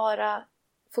och bara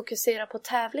fokusera på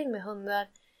tävling med hundar.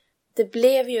 Det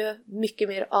blev ju mycket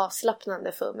mer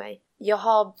avslappnande för mig. Jag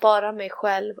har bara mig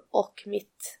själv och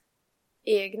mitt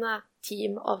egna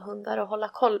team av hundar att hålla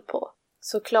koll på.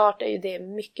 Såklart är ju det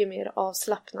mycket mer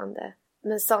avslappnande.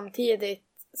 Men samtidigt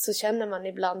så känner man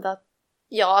ibland att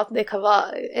det kan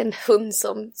vara en hund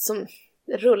som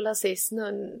rullar sig i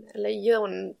snön eller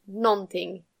gör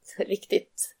någonting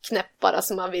riktigt knäpp bara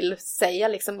som man vill säga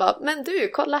liksom bara, men du,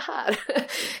 kolla här.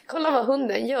 Kolla vad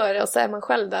hunden gör, och så är man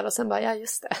själv där och sen bara, ja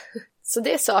just det. Så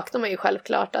det saknar man ju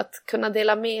självklart, att kunna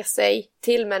dela med sig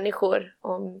till människor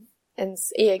om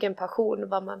ens egen passion,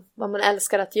 vad man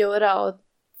älskar att göra och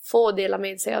få dela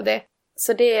med sig av det.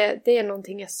 Så det är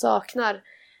någonting jag saknar.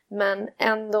 Men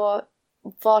ändå,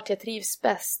 vart jag trivs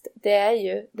bäst, det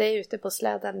är ute på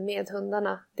släden med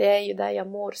hundarna. Det är ju där jag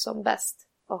mår som bäst.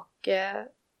 Och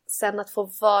sen att få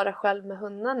vara själv med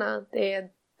hundarna, det är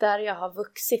där jag har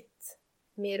vuxit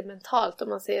mer mentalt, om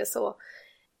man säger så.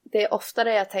 Det är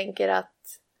oftare jag tänker att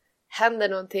händer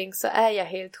någonting så är jag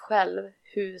helt själv.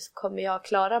 Hur kommer jag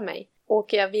klara mig?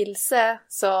 Åker jag vilse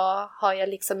så har jag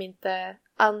liksom inte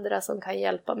andra som kan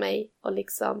hjälpa mig och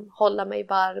liksom hålla mig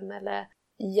varm eller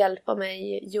hjälpa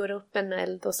mig göra upp en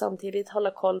eld och samtidigt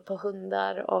hålla koll på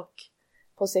hundar och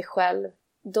på sig själv.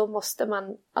 Då måste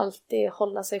man alltid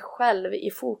hålla sig själv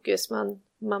i fokus.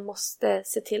 Man måste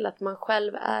se till att man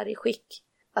själv är i skick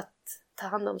att ta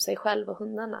hand om sig själv och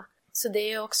hundarna. Så det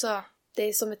är också, det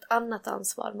är som ett annat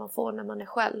ansvar man får när man är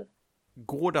själv.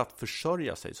 Går det att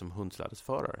försörja sig som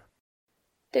hundslädesförare?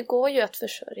 Det går ju att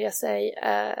försörja sig.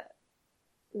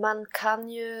 Man kan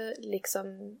ju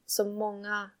liksom, som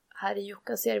många här i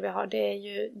Jukkasjärvi har, det är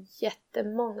ju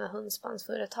jättemånga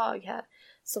hundspannsföretag här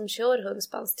som kör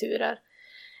hundspansturer.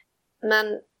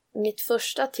 Men mitt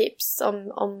första tips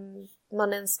om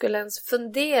man ens skulle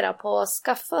fundera på att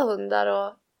skaffa hundar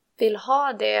och vill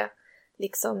ha det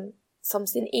liksom som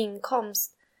sin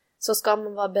inkomst, så ska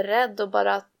man vara beredd att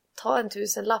bara ta en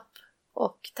 1000-lapp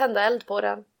och tända eld på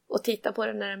den och titta på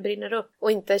den när den brinner upp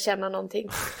och inte känna någonting.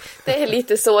 Det är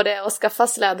lite så det är att skaffa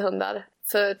slädhundar.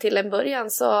 För till en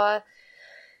början så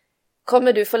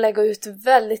kommer du få lägga ut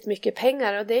väldigt mycket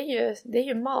pengar, och det är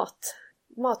ju mat.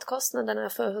 Matkostnaderna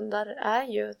för hundar är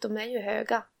ju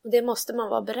höga. Och det måste man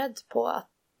vara beredd på, att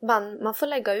man får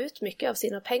lägga ut mycket av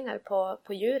sina pengar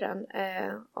på djuren.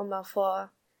 Om man får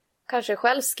kanske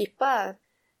själv skippa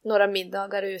några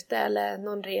middagar ute eller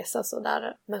någon resa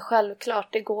sådär. Men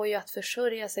självklart, det går ju att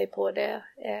försörja sig på det.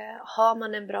 Har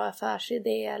man en bra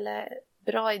affärsidé eller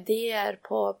bra idéer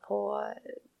på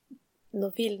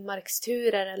några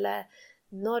vildmarksturer eller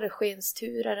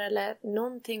norrskensturer eller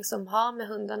någonting som har med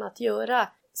hundarna att göra,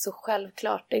 så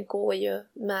självklart det går ju.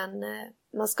 Men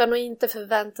man ska nog inte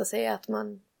förvänta sig att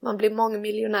man blir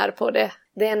mångmiljonär på det.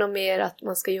 Det är nog mer att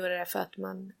man ska göra det för att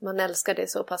man älskar det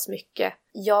så pass mycket.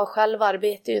 Jag själv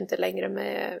arbetar ju inte längre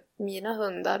med mina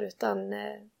hundar utan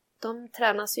de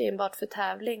tränas ju enbart för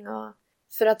tävling. Och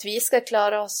för att vi ska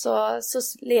klara oss så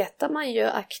letar man ju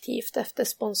aktivt efter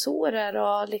sponsorer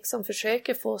och liksom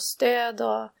försöker få stöd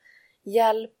och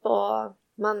hjälp. Och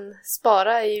man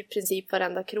sparar i princip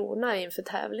varenda krona inför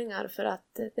tävlingar för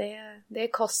att det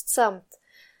är kostsamt.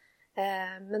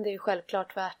 Men det är ju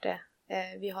självklart värt det.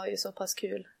 Vi har ju så pass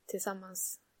kul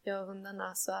tillsammans, jag och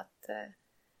hundarna, så att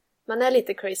man är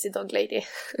lite crazy dog lady.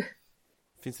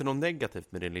 Finns det något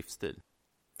negativt med din livsstil?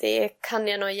 Det kan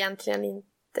jag nog egentligen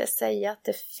inte säga att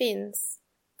det finns.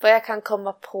 Vad jag kan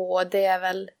komma på, det är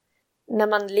väl när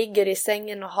man ligger i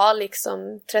sängen och har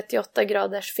liksom 38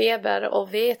 graders feber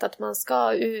och vet att man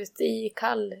ska ut i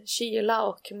kall kyla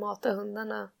och mata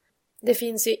hundarna. Det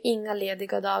finns ju inga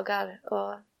lediga dagar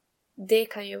och det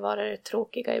kan ju vara det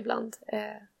tråkiga ibland.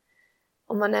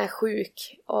 Om man är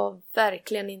sjuk och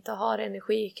verkligen inte har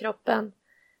energi i kroppen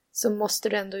så måste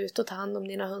du ändå ut och ta hand om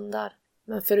dina hundar.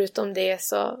 Men förutom det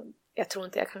så jag tror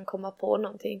inte jag kan komma på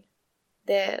någonting.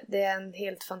 Det är en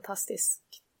helt fantastisk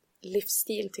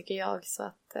livsstil tycker jag, så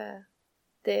att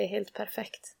det är helt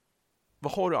perfekt.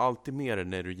 Vad har du alltid med dig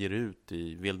när du ger ut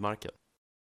i vildmarken?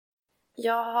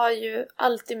 Jag har ju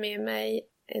alltid med mig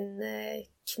en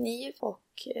kniv och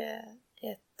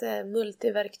ett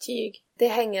multiverktyg. Det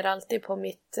hänger alltid på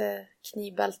mitt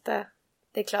knivbälte.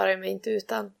 Det klarar jag mig inte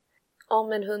utan.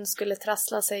 Om en hund skulle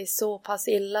trassla sig så pass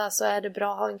illa så är det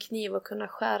bra att ha en kniv och kunna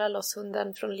skära loss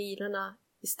hunden från linorna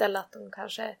istället att de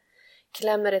kanske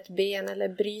klämmer ett ben eller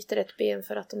bryter ett ben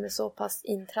för att de är så pass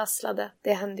intrasslade.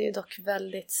 Det händer ju dock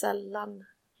väldigt sällan,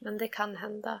 men det kan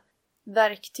hända.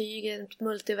 Ett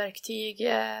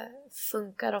multiverktyg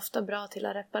funkar ofta bra till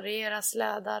att reparera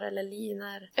slädar eller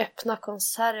linor, öppna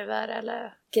konserver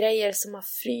eller grejer som har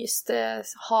fryst,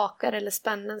 hakar eller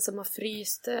spännen som har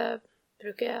fryst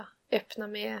brukar jag öppna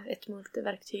med ett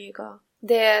multiverktyg. Och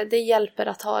det hjälper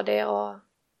att ha det, och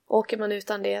åker man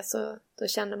utan det så då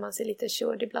känner man sig lite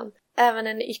körd ibland. Även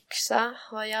en yxa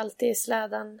har jag alltid i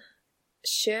släden.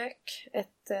 Kök,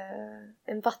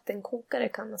 en vattenkokare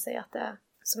kan man säga att det är,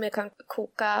 som jag kan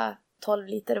koka 12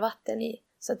 liter vatten i.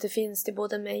 Så att det finns till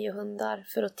både mig och hundar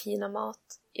för att tina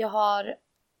mat. Jag har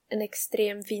en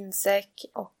extrem vindsäck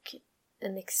och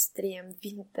en extrem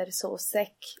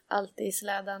vintersovsäck alltid i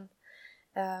släden.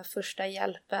 Första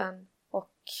hjälpen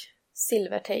och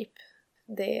silvertejp.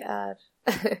 Det är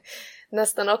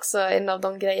nästan också en av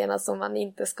de grejerna som man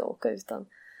inte ska åka utan.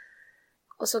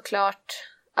 Och såklart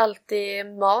alltid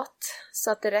mat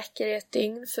så att det räcker i ett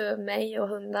dygn för mig och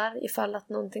hundar ifall att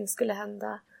någonting skulle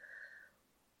hända.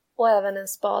 Och även en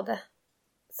spade.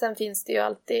 Sen finns det ju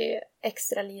alltid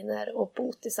extra linor och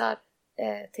botisar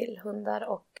till hundar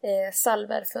och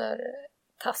salver för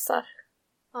tassar.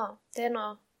 Ja, det är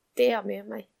nog det jag har med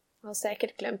mig. Jag har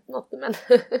säkert glömt något, men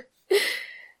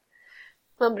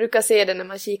man brukar se det när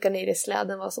man kikar ner i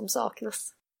släden vad som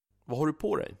saknas. Vad har du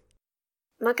på dig?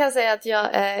 Man kan säga att jag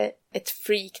är ett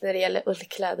freak när det gäller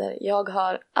ullkläder. Jag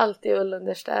har alltid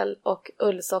ullunderställ och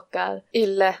ullsockar,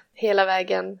 ylle hela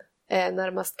vägen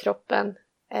närmast kroppen.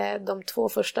 De 2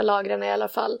 första lagren i alla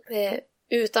fall.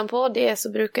 Utanpå det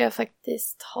så brukar jag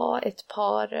faktiskt ha ett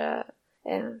par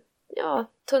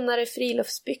tunnare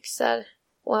friluftsbyxor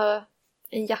och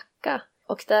en jacka.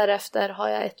 Och därefter har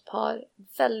jag ett par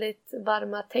väldigt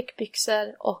varma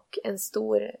täckbyxor och en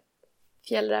stor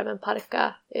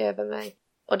fjällrävenparka över mig.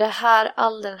 Och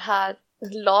all den här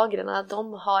lagren,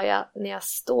 de har jag när jag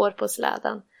står på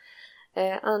släden.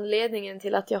 Anledningen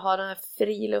till att jag har de här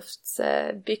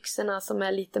friluftsbyxorna som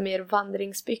är lite mer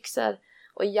vandringsbyxor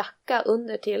och jacka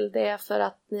under till, det är för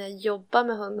att när jag jobbar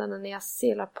med hundarna, när jag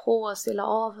selar på och selar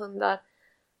av hundar,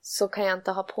 så kan jag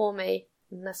inte ha på mig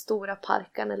den här stora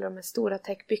parkan eller de här stora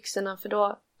täckbyxorna, för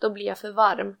då blir jag för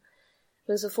varm.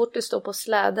 Men så fort du står på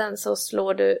släden så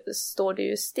står du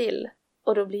ju still,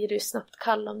 och då blir du snabbt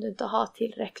kall om du inte har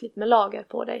tillräckligt med lager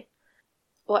på dig.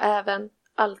 Och även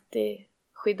alltid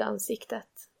skydda ansiktet.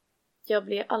 Jag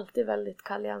blir alltid väldigt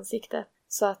kall i ansiktet,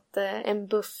 så att en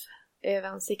buff över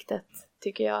ansiktet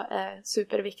tycker jag är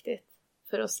superviktigt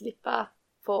för att slippa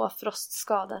få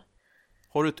frostskador.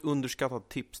 Har du ett underskattat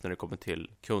tips när det kommer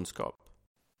till kunskap?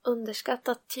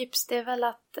 Underskattat tips, det är väl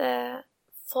att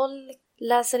folk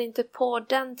läser inte på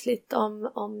ordentligt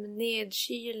om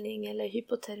nedkylning eller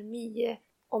hypotermi.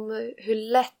 Om hur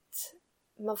lätt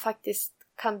man faktiskt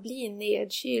kan bli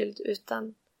nedkyld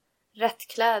utan rätt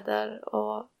kläder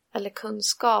eller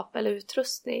kunskap eller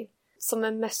utrustning. Som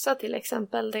en mössa till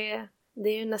exempel, det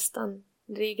är ju nästan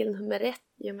regel nummer 1,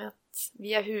 i och med att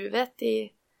via huvudet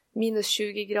i minus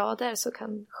 20 grader så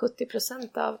kan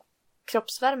 70% av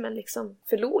kroppsvärmen liksom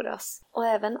förloras. Och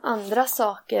även andra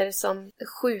saker som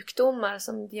sjukdomar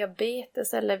som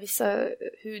diabetes eller vissa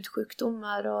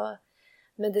hudsjukdomar och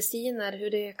mediciner,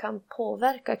 hur det kan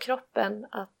påverka kroppen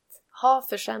att ha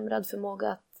försämrad förmåga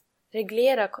att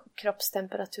reglera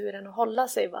kroppstemperaturen och hålla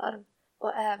sig varm.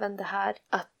 Och även det här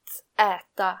att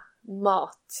äta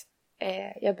mat.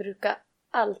 Jag brukar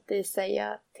alltid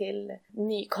säga till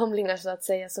nykomlingar så att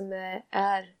säga som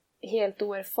är helt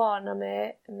oerfarna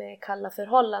med kalla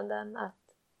förhållanden att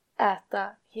äta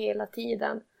hela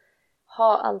tiden.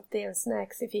 Ha alltid en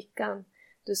snacks i fickan.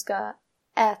 Du ska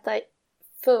äta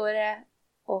före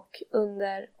och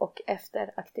under och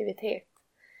efter aktivitet.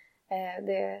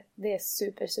 Det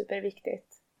är super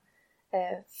viktigt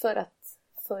för att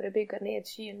förebygga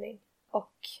nedkylning.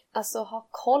 Och alltså ha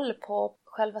koll på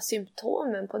själva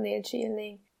symptomen på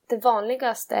nedkylning. Det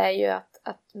vanligaste är ju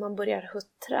att man börjar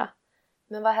huttra.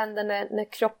 Men vad händer när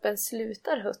kroppen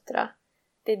slutar huttra?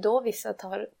 Det är då vissa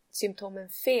tar symptomen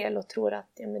fel och tror att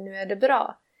ja, men nu är det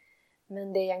bra.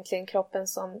 Men det är egentligen kroppen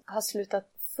som har slutat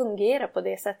fungera på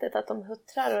det sättet att de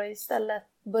huttrar och istället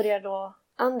börjar då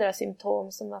andra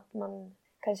symptom som att man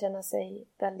kan känna sig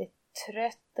väldigt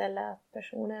trött eller att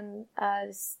personen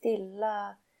är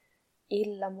stilla,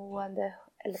 illamående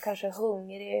eller kanske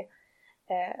hungrig,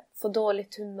 får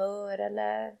dåligt humör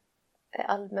eller är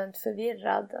allmänt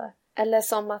förvirrad. Eller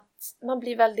som att man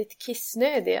blir väldigt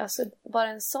kissnödig. Alltså bara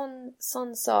en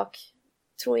sån sak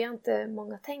tror jag inte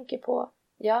många tänker på.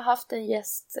 Jag har haft en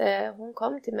gäst, hon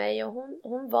kom till mig och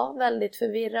hon var väldigt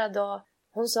förvirrad och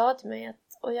hon sa till mig att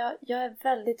jag är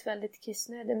väldigt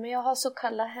kissnödig men jag har så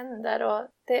kalla händer och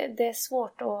det är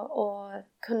svårt att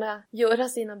kunna göra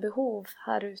sina behov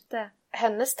här ute.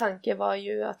 Hennes tanke var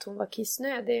ju att hon var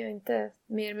kissnödig och inte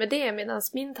mer med det, medan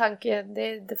min tanke, det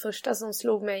är det första som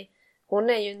slog mig. Hon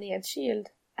är ju nedkyld.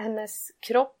 Hennes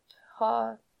kropp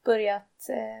har börjat,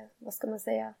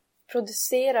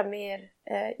 producera mer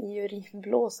i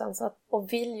urinblåsan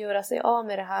och vill göra sig av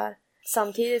med det här.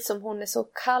 Samtidigt som hon är så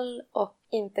kall och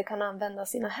inte kan använda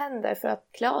sina händer för att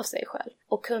klä av sig själv.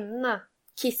 Och kunna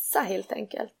kissa helt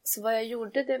enkelt. Så vad jag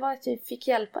gjorde det var att jag fick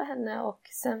hjälpa henne och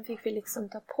sen fick vi liksom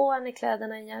ta på henne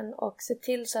kläderna igen och se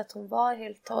till så att hon var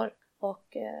helt torr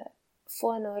och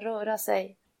få henne att röra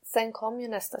sig. Sen kom ju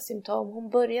nästa symptom. Hon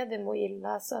började må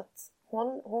illa så att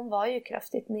hon var ju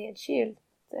kraftigt nedkyld.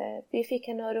 Vi fick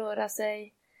henne att röra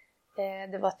sig.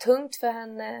 Det var tungt för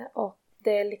henne och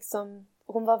det liksom,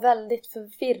 hon var väldigt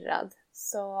förvirrad.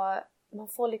 Så man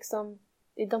får liksom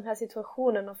i de här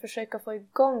situationerna försöka få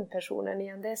igång personen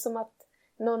igen. Det är som att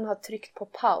någon har tryckt på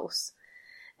paus.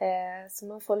 Så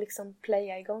man får liksom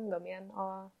playa igång dem igen.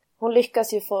 Och hon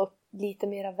lyckas ju få upp lite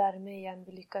mera värme igen.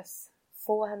 Vi lyckas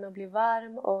få henne att bli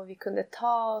varm och vi kunde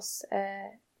ta oss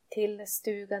till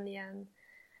stugan igen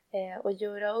och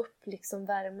göra upp liksom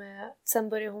värme. Sen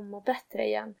började hon må bättre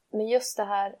igen. Men just det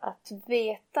här att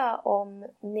veta om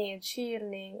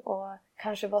nedkylning och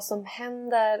kanske vad som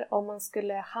händer om man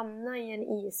skulle hamna i en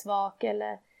isvak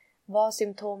eller vad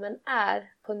symptomen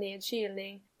är på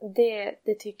nedkylning.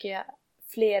 Det tycker jag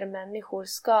fler människor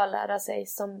ska lära sig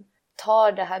som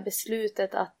tar det här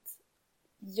beslutet att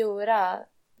göra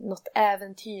något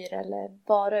äventyr eller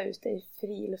vara ute i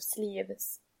friluftsliv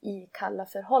i kalla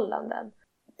förhållanden.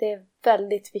 Det är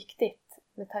väldigt viktigt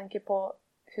med tanke på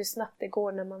hur snabbt det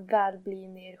går när man väl blir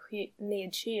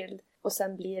nedkyld och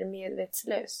sen blir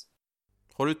medvetslös.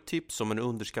 Har du ett tips om en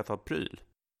underskattad pryl?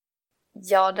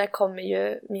 Ja, där kommer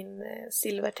ju min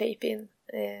silvertejp in.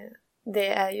 Det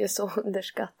är ju så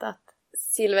underskattat.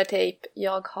 Silvertejp,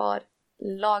 jag har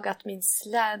lagat min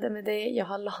släde med det. Jag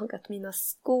har lagat mina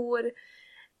skor.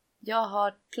 Jag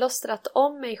har plåstrat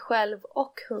om mig själv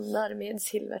och hundar med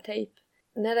silvertejp.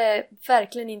 När det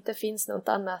verkligen inte finns något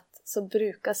annat så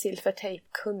brukar silvertejp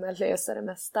kunna lösa det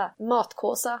mesta.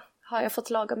 Matkåsa har jag fått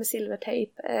laga med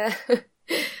silvertejp.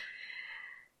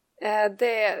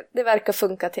 Det verkar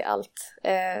funka till allt.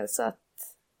 Så att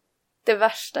det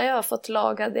värsta jag har fått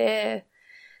laga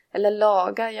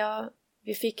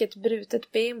vi fick ett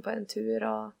brutet ben på en tur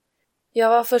och jag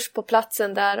var först på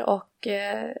platsen där och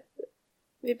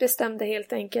vi bestämde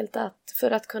helt enkelt att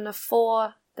för att kunna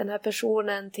få den här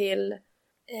personen till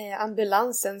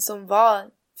ambulansen som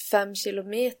var 5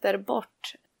 kilometer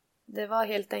bort. Det var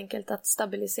helt enkelt att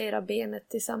stabilisera benet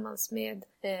tillsammans med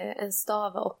en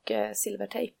stav och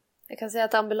silvertejp. Jag kan säga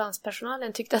att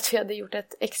ambulanspersonalen tyckte att vi hade gjort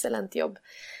ett excellent jobb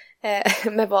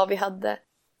med vad vi hade.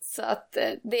 Så att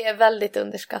det är väldigt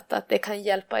underskattat. Det kan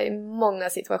hjälpa i många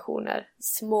situationer.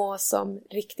 Små som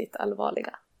riktigt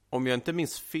allvarliga. Om jag inte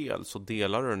minns fel så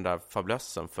delar du den där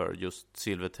fablessen för just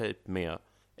silvertejp med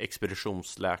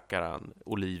expeditionsläkaren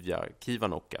Olivia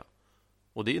Kivanokka.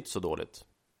 Och det är inte så dåligt.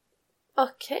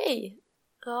 Okej.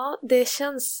 Ja, det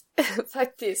känns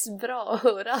faktiskt bra att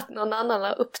höra att någon annan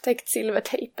har upptäckt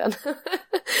silvertejpen.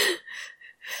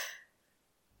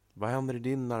 Vad händer i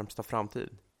din närmsta framtid?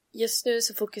 Just nu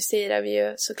så fokuserar vi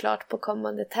ju såklart på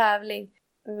kommande tävling.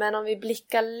 Men om vi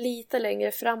blickar lite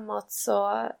längre framåt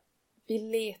så vi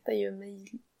letar ju med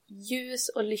ljus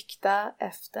och lykta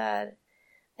efter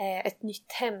ett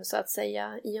nytt hem så att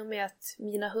säga. I och med att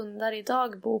mina hundar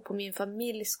idag bor på min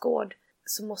familjs gård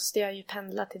så måste jag ju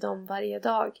pendla till dem varje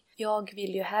dag. Jag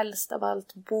vill ju helst av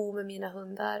allt bo med mina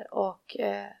hundar och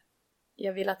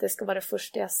jag vill att det ska vara det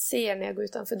första jag ser när jag går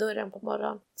utanför dörren på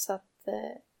morgonen. Så att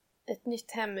ett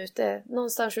nytt hem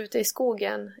någonstans ute i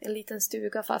skogen, en liten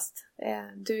stuga fast,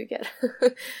 duger.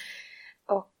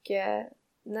 Och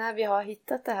när vi har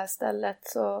hittat det här stället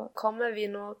så kommer vi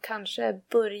nog kanske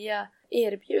börja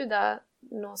erbjuda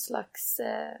någon slags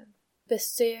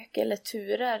besök eller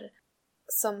turer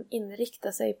som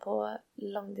inriktar sig på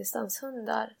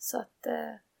långdistanshundar. Så att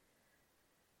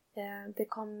det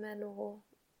kommer nog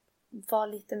vara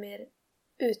lite mer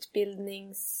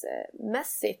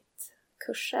utbildningsmässigt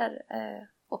kurser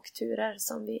och turer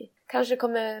som vi kanske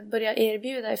kommer börja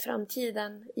erbjuda i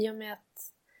framtiden, i och med att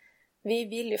vi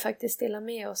vill ju faktiskt dela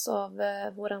med oss av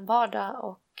våran vardag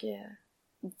och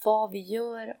vad vi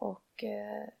gör och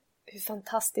hur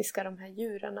fantastiska de här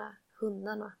djuren är,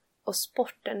 hundarna och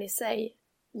sporten i sig.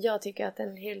 Jag tycker att det är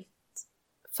en helt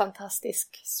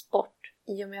fantastisk sport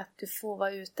i och med att du får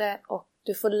vara ute och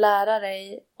du får lära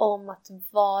dig om att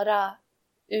vara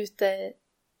ute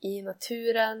i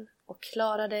naturen och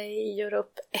klara dig, göra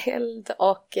upp eld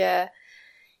och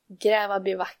gräva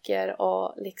bivacker,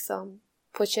 och liksom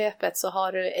på köpet så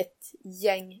har du ett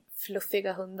gäng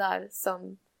fluffiga hundar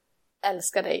som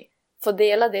älskar dig. Få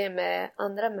dela det med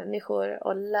andra människor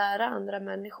och lära andra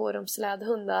människor om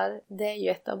slädhundar, det är ju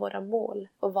ett av våra mål,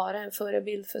 att vara en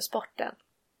förebild för sporten.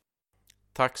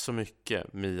 Tack så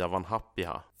mycket Mia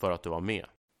Vanhappiha för att du var med.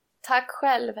 Tack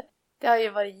själv. Det har ju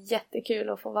varit jättekul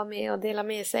att få vara med och dela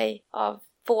med sig av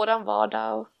våran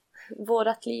vardag och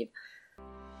vårat liv.